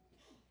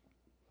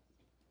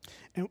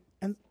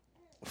 And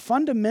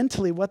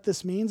fundamentally what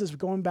this means is,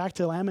 going back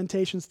to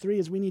Lamentations 3,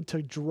 is we need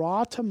to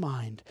draw to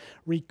mind,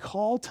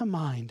 recall to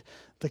mind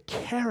the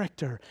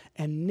character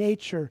and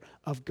nature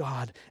of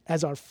God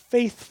as our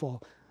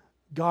faithful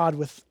God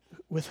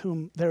with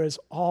whom there is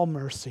all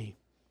mercy.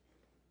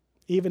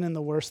 Even in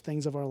the worst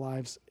things of our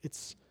lives,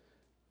 it's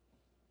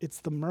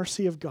the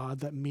mercy of God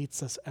that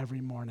meets us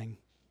every morning.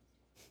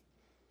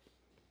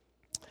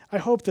 I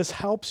hope this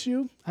helps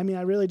you. I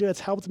really do. It's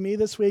helped me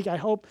this week.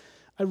 I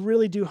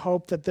really do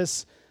hope that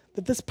this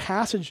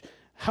passage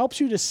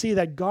helps you to see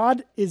that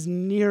God is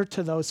near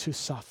to those who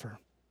suffer.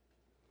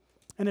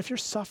 And if you're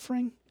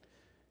suffering,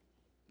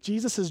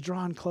 Jesus is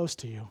drawn close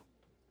to you.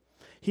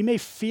 He may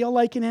feel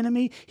like an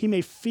enemy. He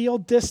may feel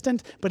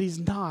distant, but He's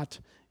not.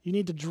 You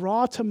need to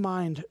draw to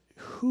mind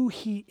who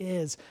He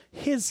is,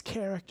 His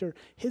character,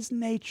 His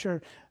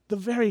nature. The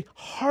very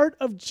heart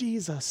of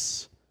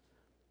Jesus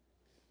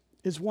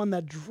is one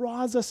that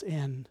draws us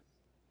in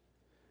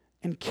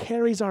and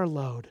carries our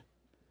load.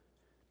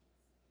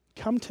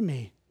 Come to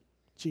me,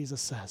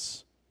 Jesus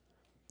says,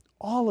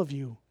 all of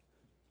you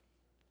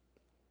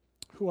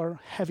who are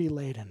heavy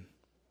laden,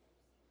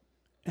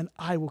 and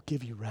I will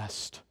give you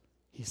rest,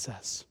 He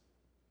says.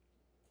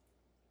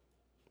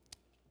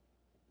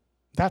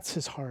 That's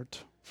His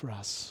heart for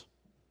us.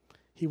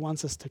 He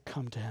wants us to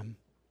come to Him.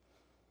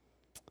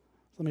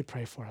 Let me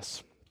pray for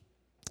us.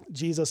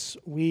 Jesus,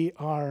 we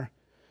are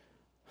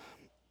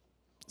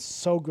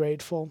so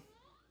grateful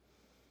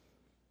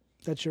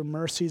that your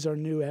mercies are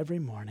new every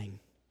morning,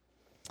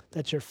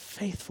 that your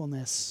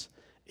faithfulness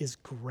is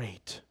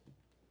great.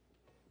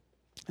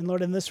 And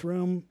Lord, in this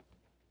room,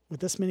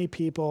 with this many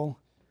people,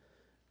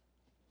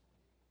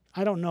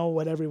 I don't know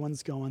what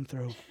everyone's going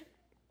through.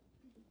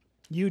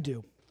 You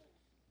do.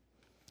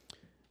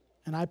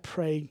 And I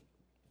pray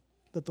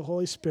that the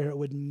Holy Spirit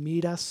would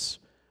meet us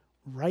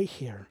right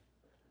here,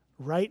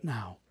 right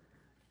now,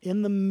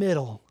 in the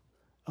middle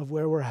of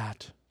where we're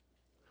at,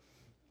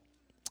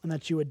 and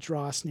that you would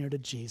draw us near to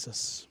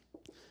Jesus.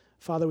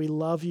 Father, we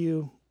love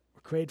you.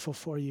 We're grateful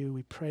for you.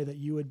 We pray that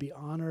you would be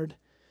honored,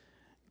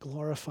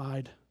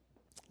 glorified,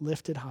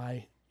 lifted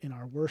high in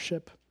our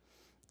worship,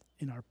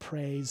 in our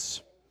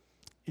praise,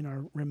 in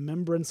our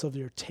remembrance of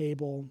your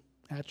table,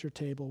 at your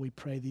table. We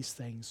pray these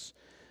things.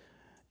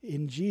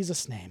 In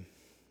Jesus' name,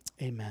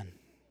 amen.